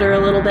your shoulder a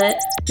little bit,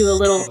 do a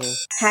little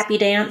happy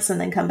dance,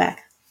 and then come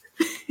back.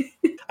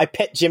 I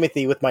pet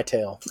Jimothy with my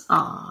tail.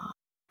 Aww.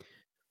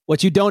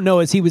 What you don't know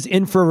is he was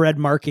infrared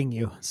marking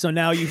you. So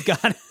now you've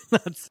got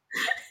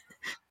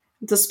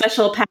it's a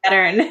special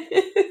pattern.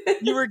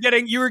 you were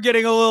getting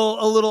a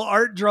little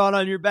art drawn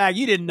on your back.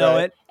 You didn't know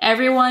it.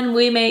 Everyone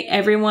we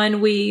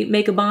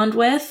make a bond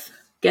with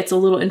gets a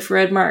little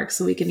infrared mark,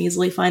 so we can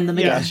easily find them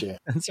again. Gotcha.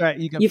 That's right.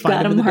 You've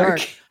got them in the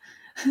dark.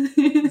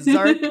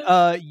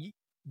 Zark,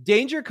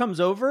 Danger comes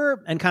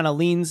over and kind of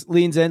leans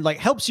in, like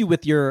helps you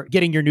with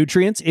getting your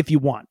nutrients if you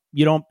want.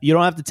 You don't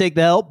have to take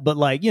the help, but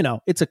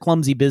it's a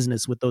clumsy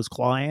business with those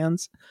claw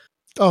hands.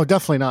 Oh,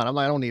 definitely not.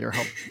 I don't need her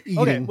help eating.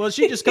 Okay, well,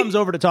 she just comes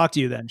over to talk to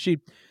you then.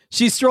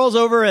 She strolls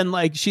over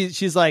and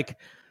she's like,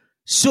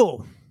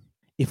 so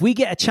if we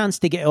get a chance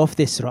to get off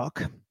this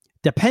rock,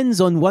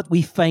 depends on what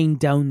we find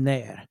down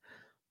there.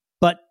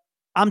 But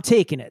I'm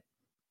taking it.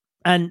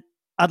 And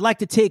I'd like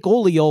to take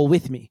all of y'all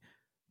with me.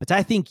 But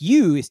I think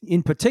you,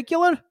 in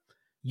particular,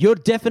 you're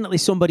definitely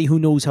somebody who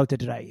knows how to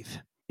drive.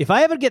 If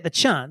I ever get the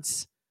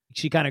chance,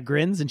 she kind of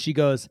grins and she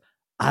goes,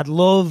 I'd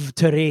love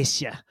to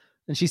race you.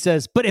 And she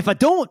says, but if I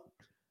don't,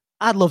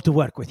 I'd love to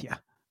work with you.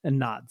 And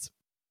nods.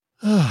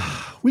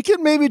 We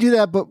can maybe do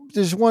that, but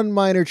there's one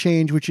minor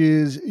change, which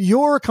is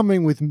you're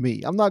coming with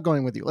me. I'm not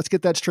going with you. Let's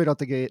get that straight out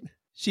the gate.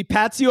 She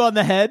pats you on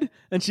the head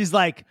and she's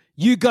like,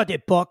 "You got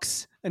it,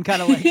 Box," and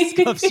kind of like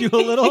scuffs you a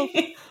little,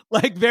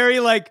 like very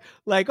like,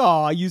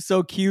 "Oh, you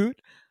so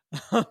cute."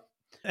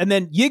 And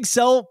then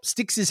Yigsel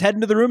sticks his head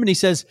into the room and he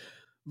says,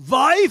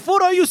 "Why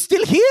for are you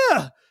still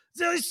here?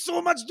 There is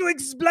so much to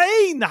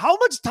explain. How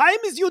much time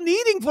is you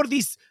needing for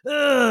these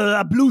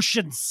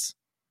ablutions?"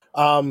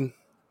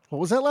 What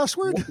was that last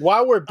word?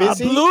 While we're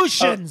busy,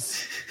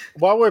 Ablutions.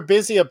 while we're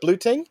busy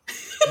abluting,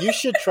 you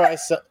should try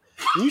some.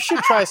 You should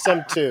try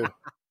some too.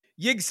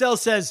 Yigsel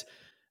says,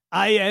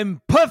 "I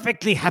am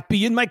perfectly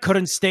happy in my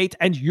current state,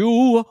 and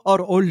you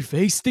are all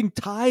wasting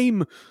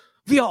time.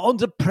 We are on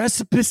the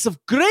precipice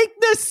of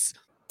greatness."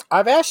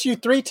 I've asked you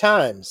 3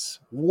 times.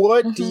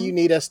 What do you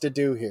need us to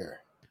do here?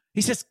 He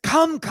says,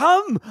 come,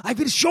 I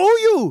will show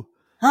you.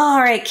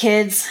 All right,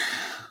 kids,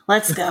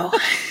 let's go.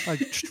 I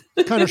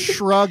kind of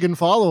shrug and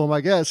follow him,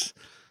 I guess,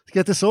 to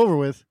get this over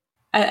with.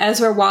 As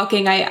we're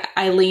walking,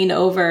 I lean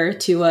over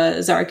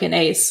to Zark and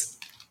Ace.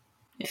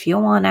 If you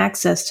want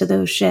access to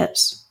those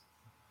ships,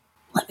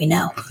 let me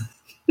know.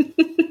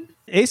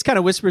 Ace kind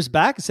of whispers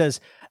back and says,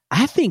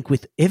 "I think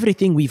with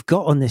everything we've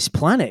got on this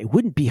planet, it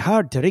wouldn't be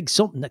hard to rig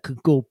something that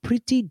could go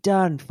pretty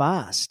darn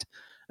fast."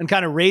 And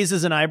kind of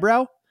raises an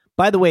eyebrow.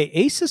 By the way,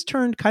 Ace has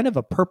turned kind of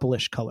a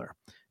purplish color.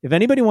 If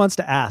anybody wants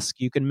to ask,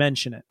 you can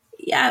mention it.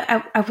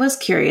 Yeah, I was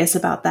curious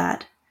about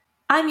that.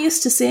 I'm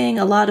used to seeing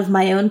a lot of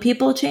my own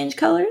people change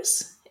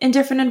colors in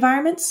different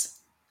environments.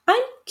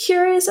 I'm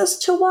curious as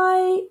to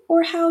why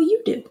or how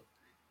you do.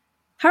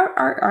 How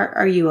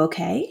are you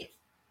okay?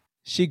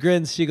 She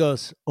grins. She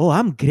goes, "Oh,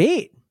 I'm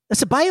great.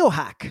 That's a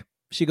biohack."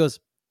 She goes,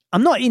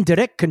 "I'm not in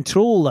direct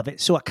control of it,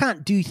 so I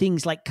can't do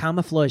things like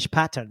camouflage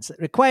patterns. It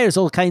requires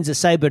all kinds of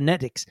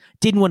cybernetics.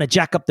 Didn't want to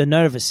jack up the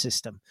nervous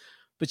system."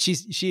 But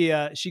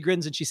she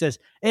grins and she says,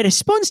 "It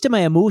responds to my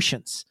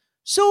emotions.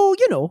 So,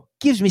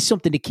 gives me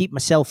something to keep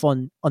myself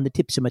on the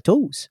tips of my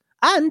toes.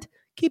 And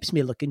keeps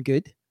me looking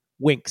good."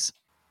 Winks.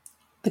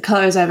 The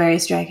colors are very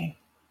striking.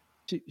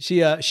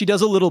 She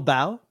does a little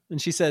bow and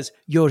she says,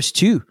 "Yours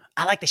too.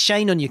 I like the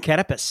shine on your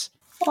carapace."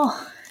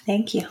 Oh,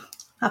 thank you.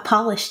 I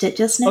polished it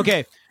just now.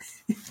 Okay.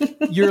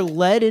 You're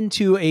led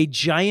into a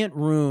giant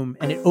room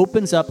and it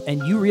opens up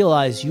and you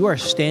realize you are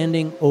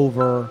standing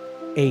over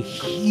a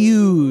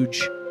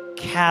huge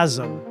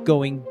chasm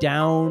going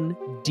down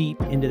deep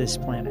into this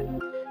planet.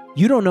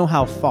 You don't know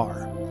how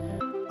far.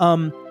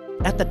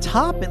 At the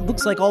top, it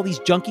looks like all these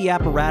junky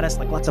apparatus,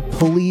 like lots of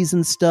pulleys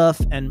and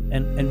stuff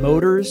and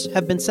motors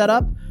have been set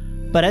up.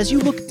 But as you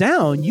look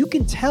down, you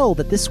can tell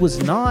that this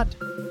was not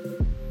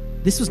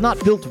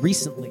built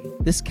recently.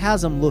 This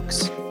chasm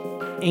looks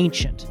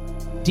ancient.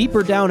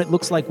 Deeper down, it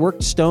looks like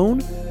worked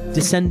stone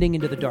descending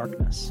into the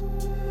darkness.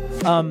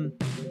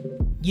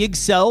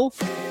 Yigsel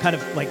kind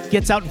of like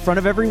gets out in front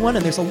of everyone,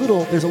 and there's a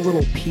little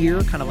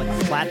pier, kind of like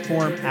a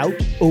platform out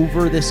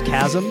over this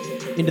chasm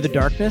into the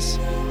darkness,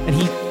 and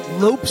he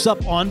lopes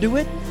up onto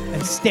it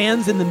and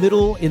stands in the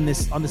middle on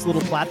this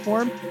little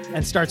platform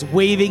and starts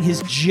waving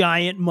his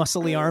giant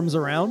muscly arms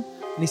around,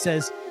 and he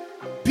says,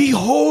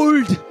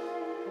 "Behold!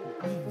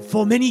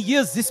 For many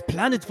years, this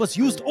planet was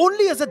used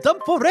only as a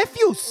dump for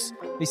refuse."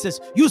 He says,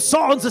 "You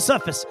saw on the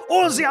surface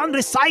all the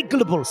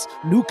unrecyclables,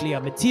 nuclear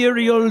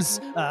materials,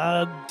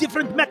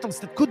 different metals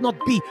that could not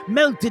be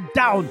melted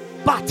down.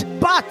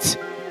 But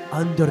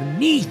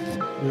underneath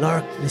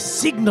lurked the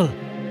signal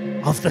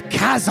of the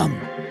chasm."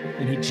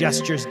 And he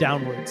gestures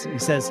downwards. He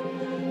says,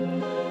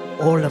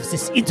 "All of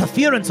this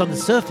interference on the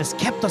surface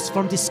kept us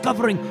from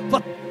discovering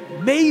what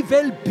may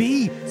well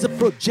be the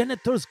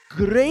progenitor's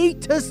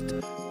greatest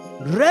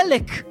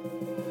relic.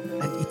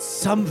 And it's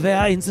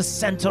somewhere in the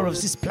center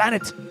of this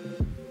planet.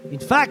 In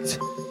fact,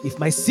 if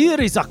my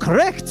theories are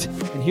correct,"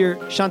 and here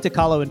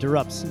Chanticalo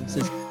interrupts and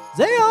says,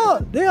 They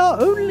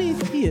are only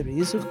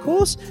theories, of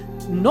course,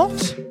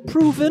 not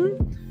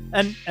proven."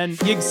 And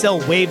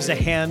Yigsel waves a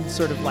hand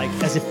sort of like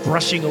as if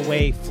brushing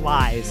away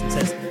flies and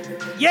says,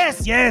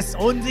 Yes,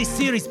 only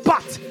theories,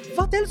 but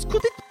what else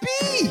could it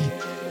be?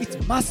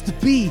 It must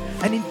be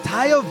an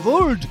entire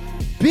world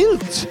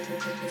built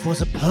for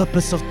the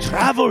purpose of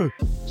travel."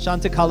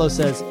 Chanticalo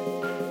says,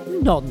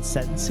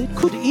 "Nonsense. It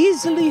could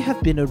easily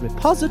have been a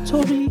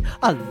repository,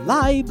 a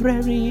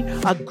library,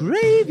 a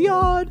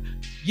graveyard."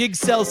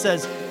 Yigsel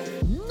says,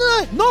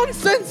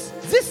 "Nonsense!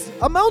 This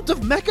amount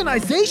of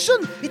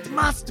mechanization? It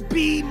must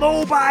be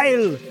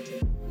mobile."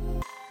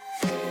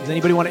 Does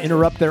anybody want to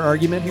interrupt their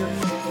argument here?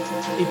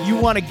 If you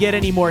want to get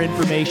any more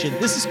information,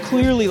 this is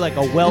clearly like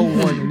a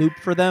well-worn loop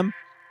for them.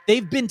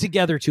 They've been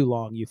together too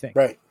long, you think.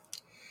 Right.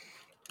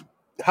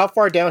 How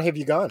far down have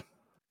you gone?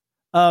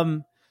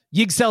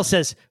 Yigsel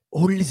says,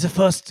 "Only the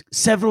first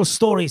several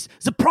stories.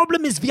 The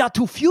problem is we are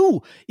too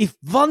few. If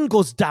one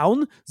goes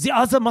down, the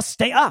other must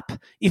stay up.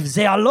 If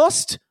they are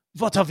lost,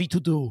 what are we to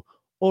do?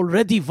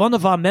 Already one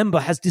of our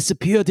members has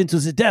disappeared into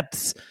the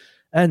depths,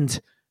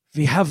 and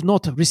we have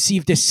not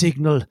received a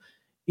signal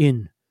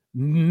in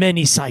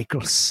many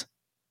cycles."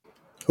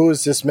 Who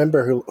is this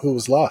member who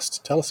was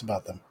lost? Tell us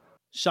about them.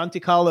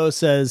 Chanticalo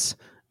says,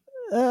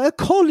 "A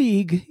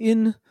colleague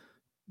in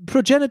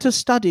progenitor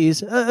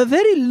studies, a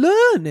very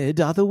learned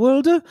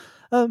otherworlder.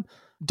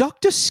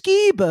 Dr.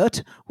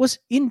 Skeebert was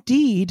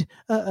indeed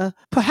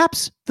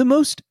perhaps the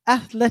most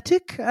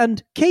athletic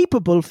and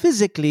capable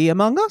physically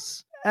among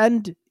us.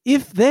 And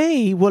if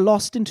they were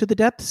lost into the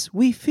depths,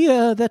 we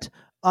fear that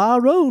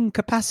our own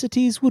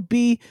capacities would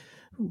be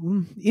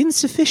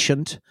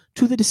insufficient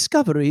to the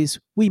discoveries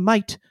we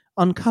might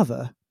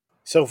uncover.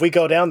 So if we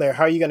go down there,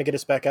 how are you going to get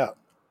us back out?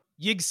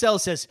 Yigsel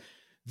says,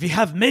 we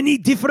have many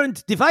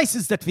different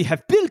devices that we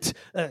have built,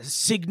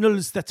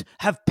 signals that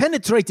have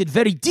penetrated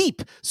very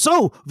deep.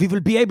 So we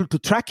will be able to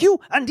track you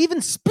and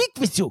even speak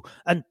with you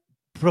and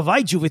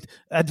provide you with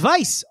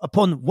advice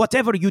upon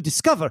whatever you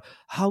discover.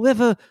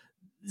 However,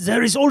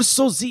 there is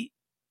also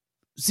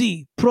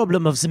the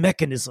problem of the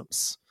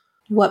mechanisms.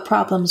 What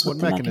problems with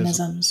the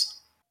mechanisms?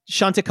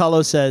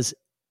 Chanticalo says,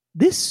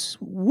 this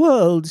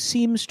world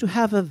seems to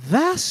have a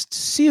vast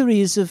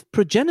series of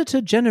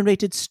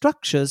progenitor-generated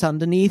structures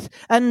underneath,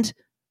 and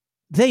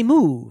they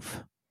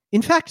move.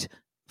 In fact,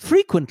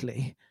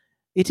 frequently,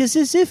 it is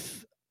as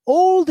if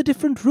all the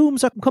different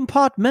rooms are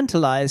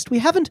compartmentalized. We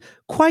haven't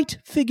quite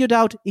figured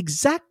out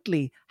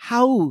exactly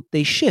how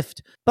they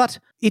shift, but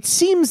it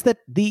seems that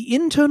the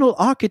internal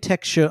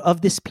architecture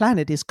of this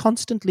planet is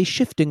constantly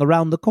shifting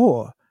around the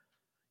core.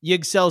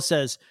 Yigsel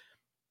says,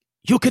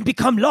 you can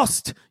become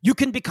lost. You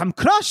can become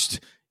crushed.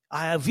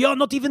 We are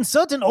not even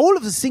certain all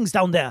of the things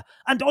down there.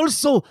 And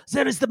also,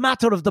 there is the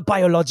matter of the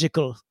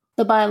biological.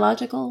 The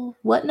biological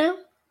what now?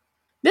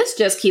 This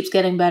just keeps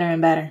getting better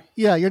and better.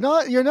 Yeah, you're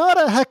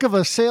not a heck of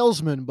a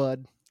salesman,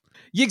 bud.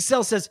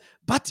 Yigsel says,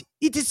 but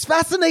it is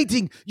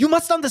fascinating. You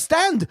must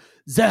understand.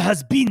 There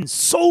has been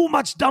so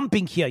much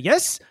dumping here,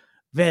 yes?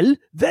 Well,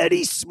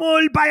 very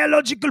small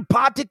biological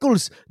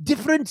particles,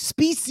 different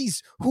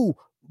species who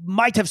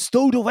might have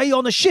stowed away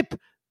on a ship.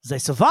 They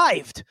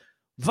survived.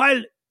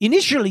 While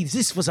initially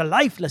this was a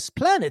lifeless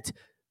planet,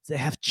 they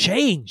have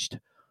changed.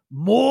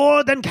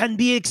 More than can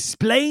be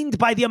explained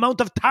by the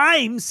amount of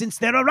time since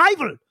their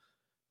arrival.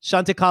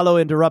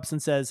 Chanticalo interrupts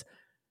and says,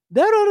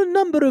 there are a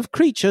number of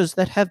creatures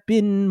that have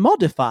been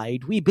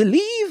modified, we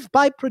believe,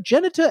 by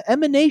progenitor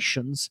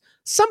emanations,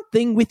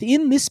 something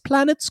within this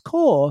planet's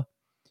core.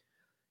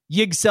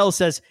 Yigsel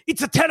says,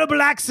 it's a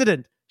terrible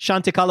accident.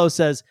 Chanticalo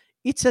says,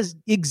 it's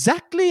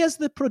exactly as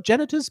the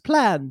progenitors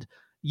planned.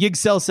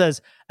 Yigsel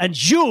says,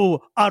 and you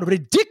are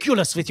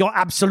ridiculous with your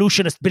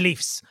absolutionist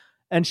beliefs.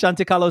 And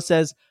Chanticalo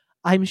says,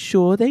 I'm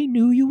sure they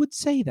knew you would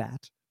say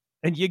that.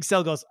 And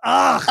Yigsel goes,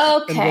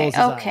 ugh!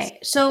 Okay.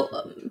 So,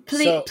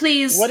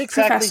 please, what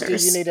exactly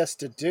professors, do you need us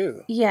to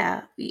do?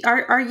 Yeah.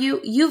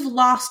 You've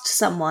lost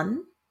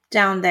someone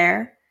down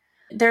there.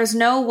 There's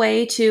no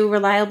way to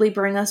reliably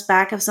bring us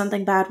back if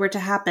something bad were to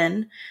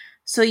happen.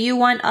 So you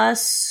want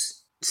us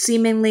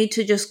seemingly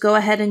to just go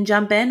ahead and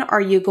jump in?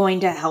 Are you going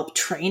to help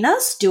train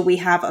us? Do we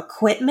have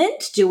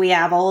equipment? Do we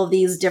have all of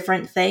these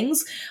different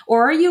things?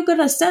 Or are you going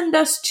to send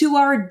us to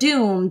our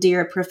doom,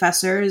 dear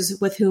professors,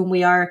 with whom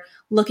we are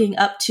looking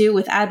up to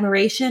with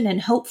admiration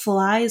and hopeful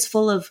eyes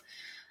full of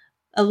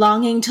a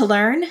longing to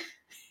learn?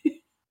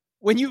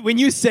 When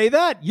you say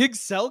that,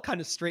 Yigsel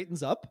kind of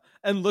straightens up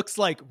and looks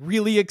like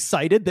really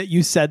excited that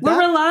you said that.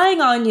 We're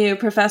relying on you,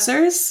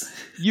 professors.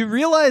 You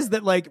realize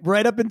that like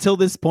right up until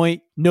this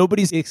point,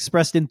 nobody's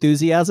expressed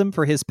enthusiasm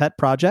for his pet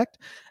project.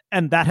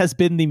 And that has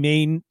been the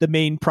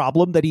main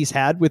problem that he's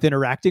had with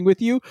interacting with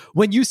you.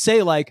 When you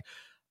say like,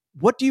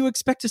 what do you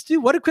expect us to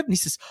do? What equipment? He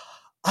says,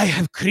 I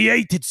have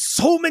created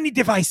so many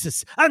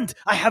devices and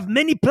I have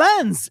many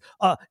plans.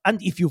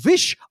 And if you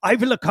wish, I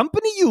will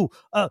accompany you.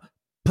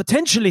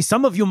 Potentially,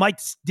 some of you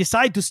might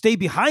decide to stay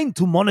behind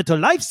to monitor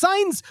life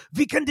signs.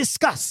 We can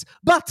discuss.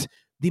 But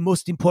the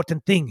most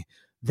important thing,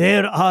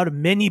 there are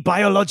many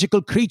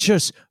biological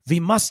creatures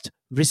we must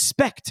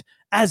respect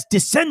as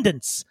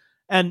descendants.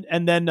 And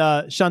then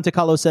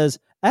Chanticalo says,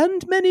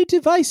 and many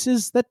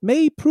devices that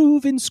may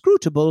prove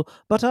inscrutable,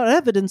 but are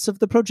evidence of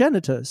the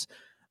progenitors.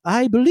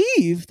 I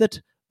believe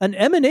that an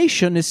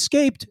emanation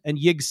escaped, and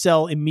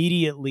Yigsel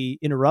immediately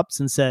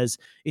interrupts and says,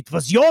 it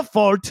was your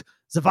fault.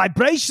 The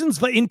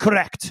vibrations were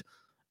incorrect.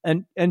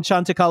 And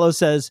Chanticalo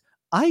says,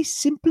 I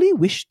simply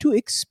wish to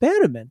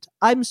experiment.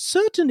 I'm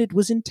certain it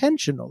was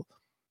intentional.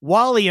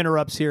 Wally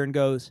interrupts here and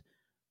goes,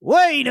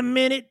 wait a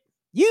minute.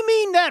 You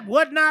mean that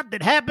whatnot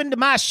that happened to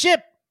my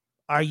ship?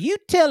 Are you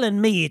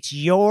telling me it's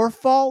your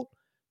fault?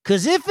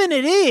 Because if it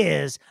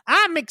is,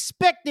 I'm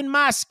expecting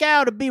my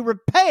scow to be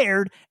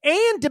repaired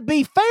and to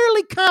be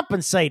fairly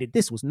compensated.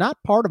 This was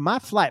not part of my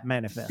flight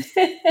manifest.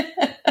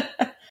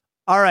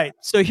 All right,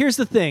 so here's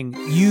the thing.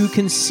 You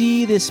can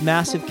see this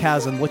massive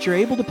chasm. What you're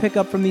able to pick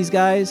up from these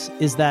guys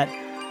is that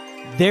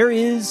there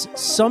is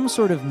some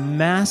sort of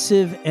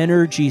massive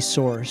energy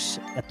source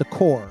at the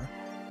core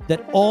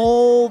that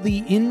all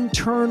the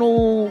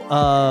internal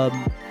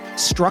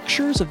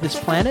structures of this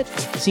planet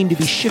seem to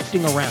be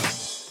shifting around.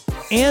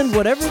 And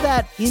whatever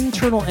that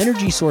internal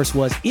energy source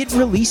was, it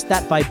released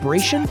that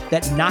vibration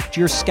that knocked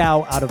your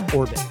scow out of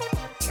orbit.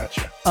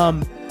 Gotcha.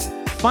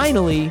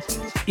 Finally,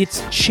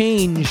 it's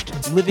changed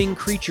living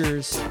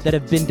creatures that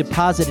have been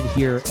deposited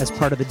here as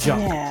part of the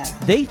junk. Yeah.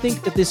 They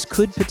think that this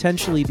could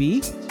potentially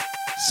be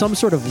some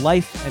sort of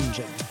life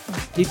engine.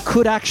 It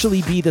could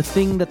actually be the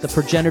thing that the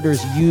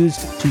progenitors used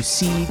to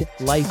seed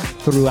life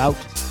throughout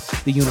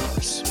the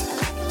universe.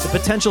 The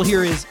potential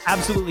here is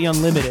absolutely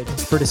unlimited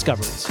for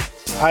discoveries.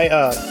 I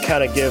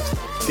kind of give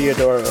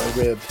Theodora a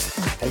rib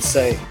and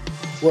say,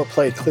 we'll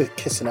play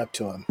kissing up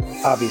to him.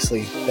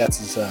 Obviously, that's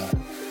his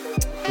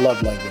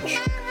love language.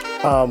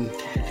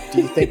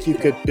 Do you think you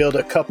could build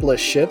a couple of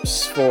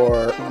ships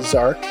for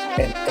Zark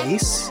and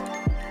Ace?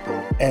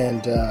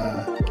 And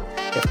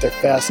if they're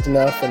fast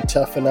enough and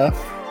tough enough,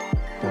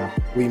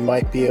 we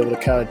might be able to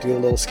kind of do a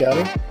little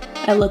scouting?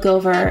 I look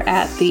over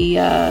at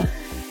the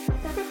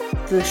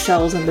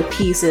shells and the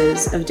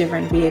pieces of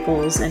different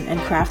vehicles and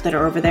craft that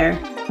are over there.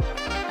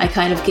 I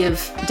kind of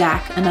give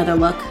Dak another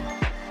look.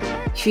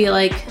 Feel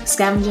like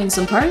scavenging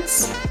some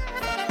parts?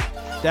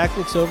 Dak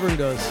looks over and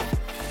goes,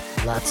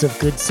 Lots of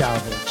good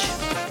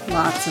salvage.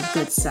 Lots of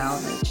good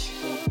salvage.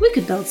 We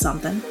could build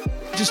something.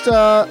 Just,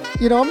 I'm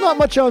not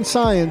much on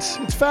science.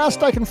 It's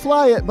fast, I can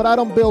fly it, but I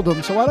don't build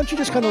them. So why don't you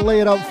just kind of lay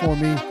it out for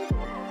me?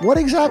 What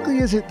exactly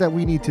is it that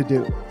we need to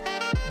do?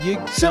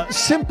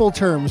 Simple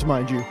terms,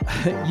 mind you.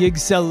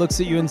 Yigsel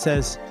looks at you and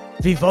says,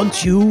 we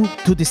want you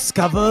to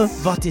discover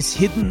what is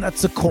hidden at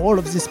the core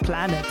of this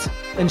planet.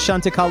 And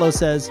Chanticalo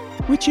says,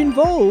 which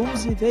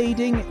involves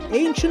evading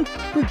ancient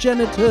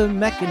progenitor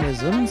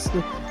mechanisms,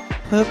 the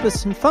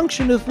purpose and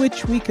function of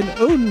which we can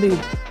only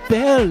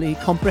barely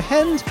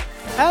comprehend,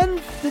 and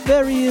the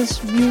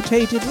various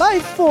mutated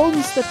life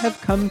forms that have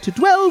come to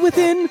dwell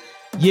within.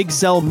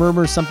 Yigsel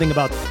murmurs something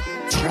about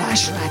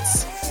trash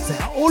rats.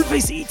 They're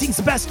always eating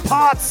the best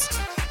parts.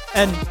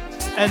 And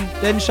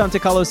then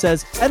Chanticalo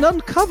says, and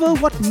uncover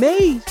what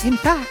may, in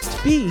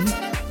fact, be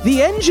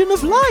the engine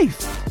of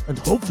life. And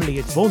hopefully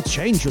it won't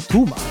change you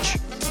too much,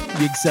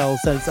 Yigsel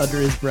says under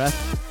his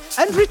breath.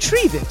 And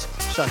retrieve it,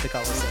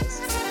 Chanticalo says.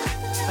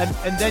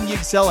 And then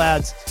Yigsel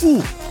adds,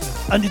 ooh,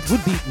 and it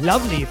would be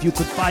lovely if you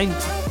could find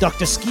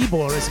Dr.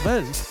 Skibor as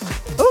well.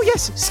 Oh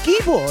yes,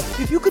 Skibor.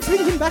 If you could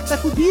bring him back,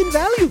 that would be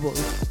invaluable.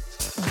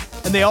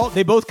 And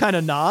they both kind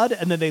of nod,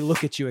 and then they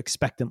look at you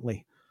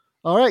expectantly.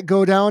 All right,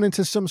 go down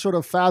into some sort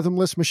of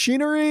fathomless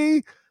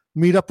machinery,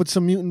 meet up with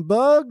some mutant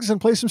bugs, and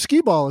play some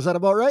skee ball. Is that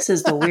about right? This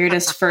is the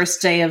weirdest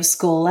first day of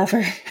school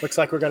ever. Looks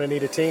like we're going to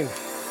need a team.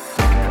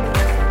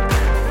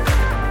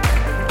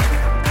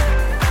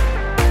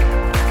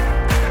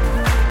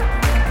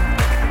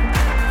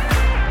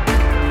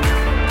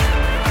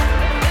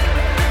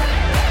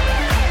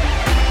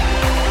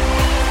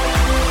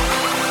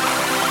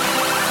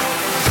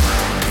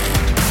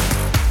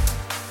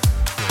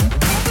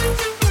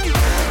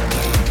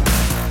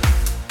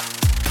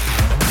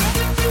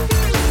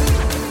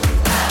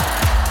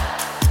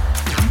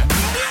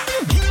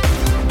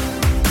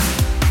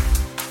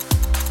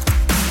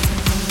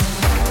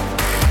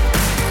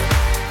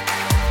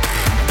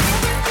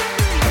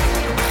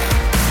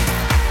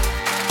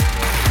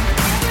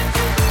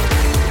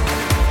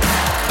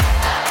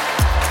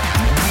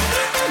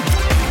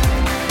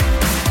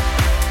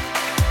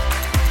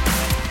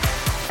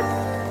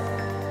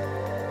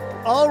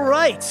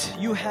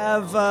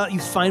 You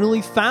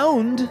finally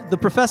found the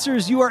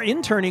professors you are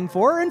interning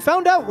for and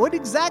found out what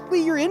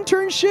exactly your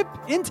internship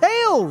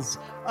entails.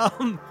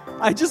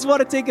 I just want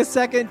to take a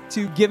second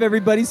to give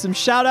everybody some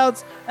shout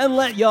outs and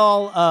let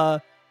y'all,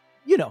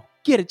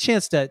 get a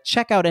chance to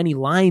check out any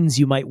lines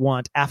you might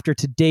want after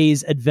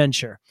today's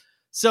adventure.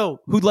 So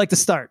who'd like to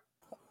start?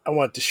 I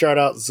want to shout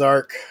out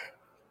Zark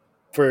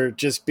for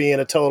just being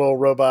a total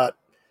robot.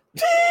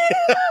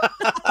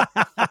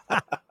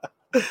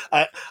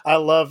 I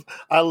love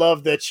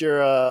that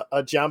you're a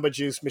Jamba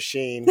Juice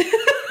machine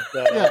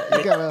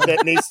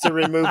that needs to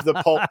remove the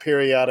pulp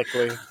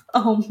periodically.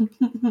 Oh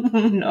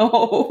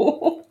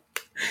no!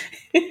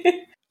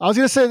 I was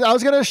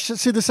gonna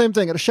say the same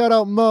thing. And shout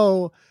out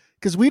Mo,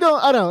 because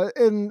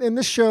in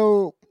this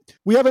show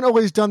we haven't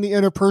always done the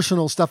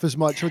interpersonal stuff as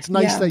much. So it's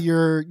nice that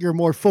you're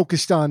more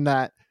focused on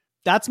that.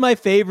 That's my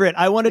favorite.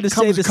 I wanted to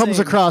say the comes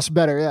same. across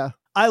better. Yeah.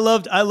 I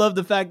loved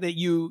the fact that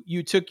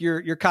you took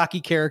your cocky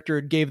character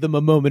and gave them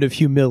a moment of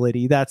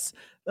humility. That's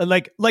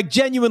like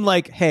genuine,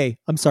 like, hey,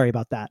 I'm sorry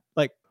about that.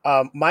 Like,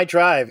 my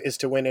drive is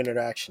to win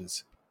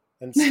interactions.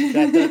 And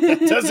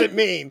that doesn't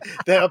mean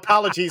that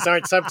apologies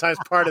aren't sometimes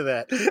part of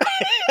that.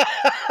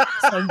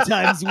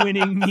 Sometimes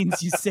winning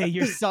means you say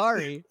you're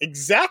sorry.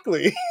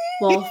 Exactly.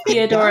 Well,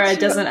 Theodora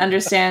doesn't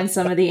understand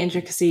some of the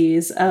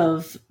intricacies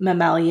of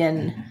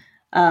mammalian,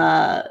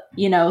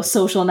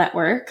 social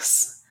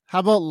networks. How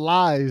about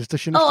lies?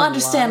 Does she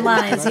understand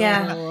lies?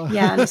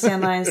 Yeah,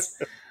 understand lies.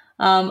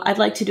 I'd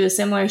like to do a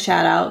similar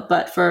shout out,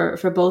 but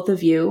for both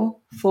of you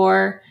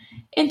for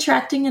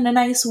interacting in a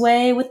nice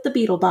way with the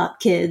Beetlebot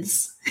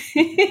kids.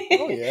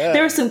 Oh yeah,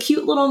 there were some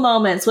cute little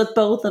moments with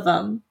both of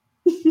them.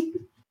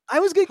 I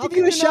was going to How give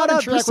you can a you not shout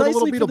out interact with a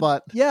little precisely for Beetlebot?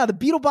 yeah, the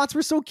Beetlebots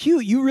were so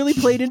cute. You really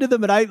played into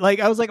them, and I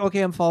was like,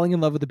 okay, I'm falling in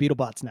love with the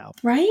Beetlebots now.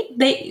 Right?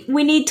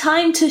 We need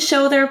time to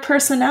show their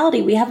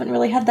personality. We haven't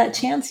really had that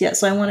chance yet,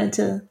 so I wanted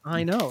to,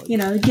 I know.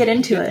 get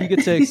into You it.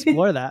 get to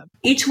explore that.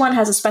 Each one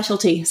has a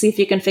specialty. See if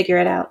you can figure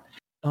it out.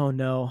 Oh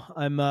no,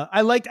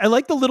 I like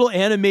the little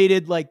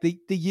animated like the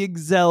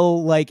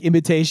Yggdrasil like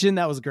imitation.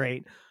 That was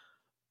great.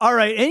 All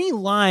right, any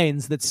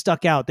lines that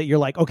stuck out that you're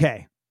like,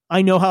 okay,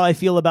 I know how I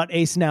feel about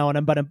Ace now, and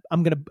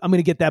I'm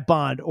gonna get that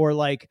bond, or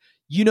like,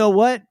 you know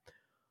what?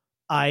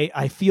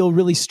 I feel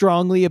really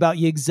strongly about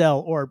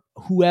Yggdrasil or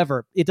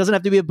whoever. It doesn't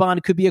have to be a bond.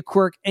 It could be a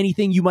quirk.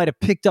 Anything you might have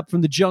picked up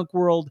from the junk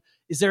world.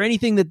 Is there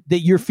anything that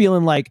you're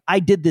feeling like I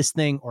did this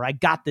thing or I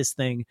got this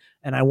thing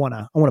and I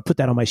wanna put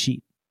that on my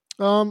sheet?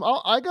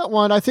 I got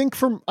one. I think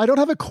I don't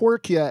have a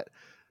quirk yet.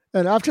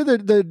 And after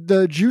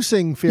the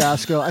juicing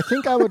fiasco, I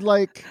think I would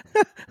like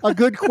a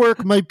good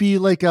quirk might be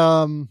like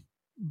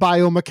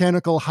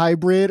biomechanical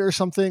hybrid or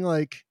something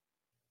like.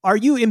 Are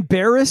you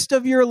embarrassed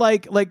of your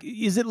like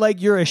is it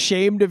like you're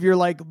ashamed of your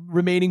like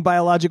remaining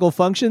biological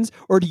functions,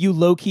 or do you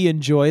low-key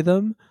enjoy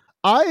them?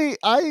 I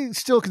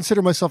still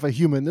consider myself a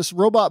human. This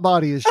robot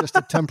body is just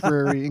a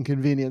temporary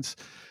inconvenience.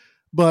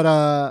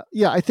 But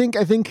yeah, I think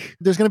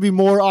there's going to be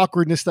more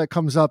awkwardness that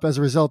comes up as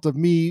a result of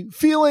me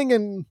feeling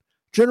and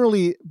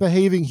generally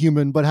behaving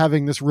human, but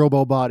having this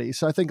robo body.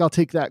 So I think I'll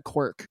take that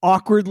quirk.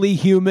 Awkwardly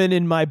human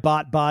in my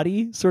bot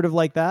body, sort of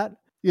like that.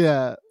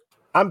 Yeah.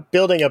 I'm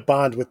building a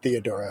bond with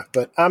Theodora,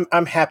 but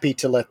I'm happy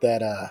to let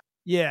that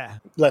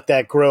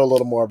grow a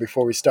little more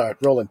before we start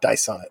rolling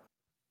dice on it.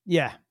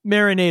 Yeah,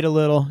 marinate a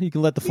little. You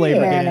can let the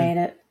flavor get in.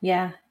 Marinate it.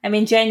 Yeah. I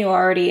mean, January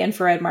already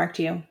infrared marked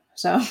you,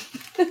 so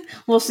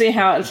we'll see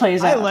how it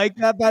plays out. I like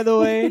that, by the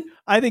way.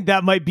 I think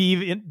that might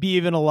be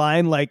even a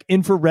line like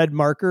infrared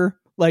marker.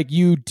 Like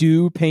you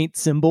do paint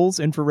symbols,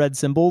 infrared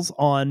symbols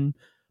on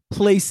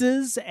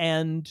places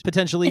and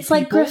potentially it's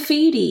like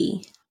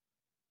graffiti.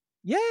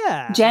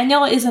 Yeah.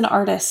 Janiel is an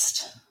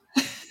artist.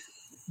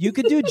 You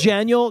could do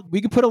Janiel. We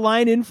could put a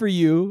line in for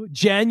you.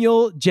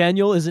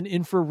 Janiel is an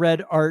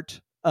infrared artist.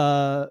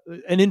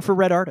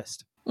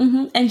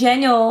 Mm-hmm. And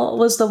Janiel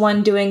was the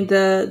one doing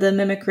the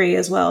mimicry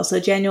as well. So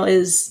Janiel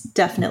is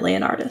definitely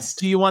an artist.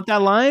 Do you want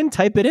that line?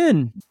 Type it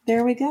in.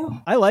 There we go.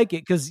 I like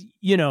it because,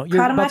 you're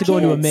about to go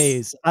into a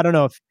maze. I don't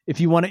know if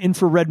you want to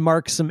infrared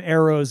mark some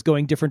arrows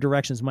going different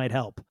directions might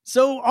help.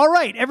 So, all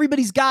right,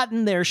 everybody's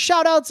gotten their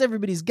shout outs.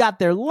 Everybody's got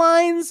their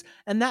lines.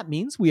 And that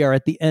means we are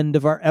at the end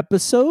of our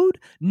episode.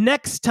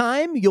 Next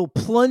time, you'll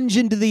plunge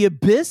into the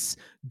abyss.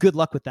 Good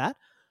luck with that.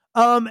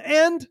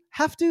 And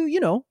have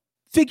to,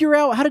 figure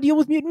out how to deal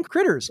with mutant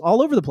critters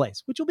all over the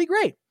place, which will be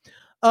great.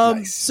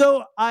 Nice.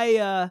 So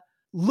I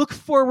look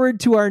forward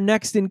to our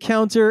next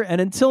encounter.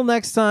 And until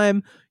next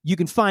time, you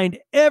can find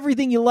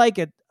everything you like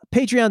at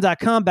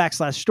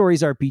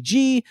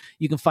patreon.com/storiesrpg.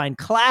 You can find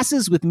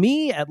classes with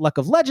me at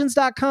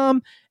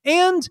luckoflegends.com.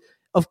 And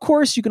of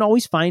course, you can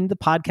always find the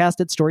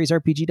podcast at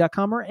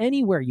storiesrpg.com or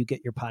anywhere you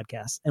get your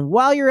podcasts. And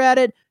while you're at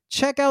it,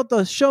 check out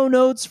the show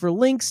notes for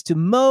links to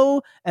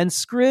Mo and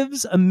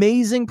Scriv's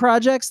amazing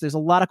projects. There's a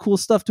lot of cool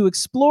stuff to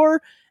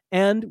explore,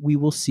 and we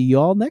will see you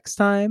all next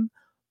time.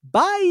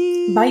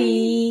 Bye.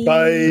 Bye.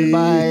 Bye.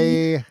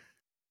 Bye.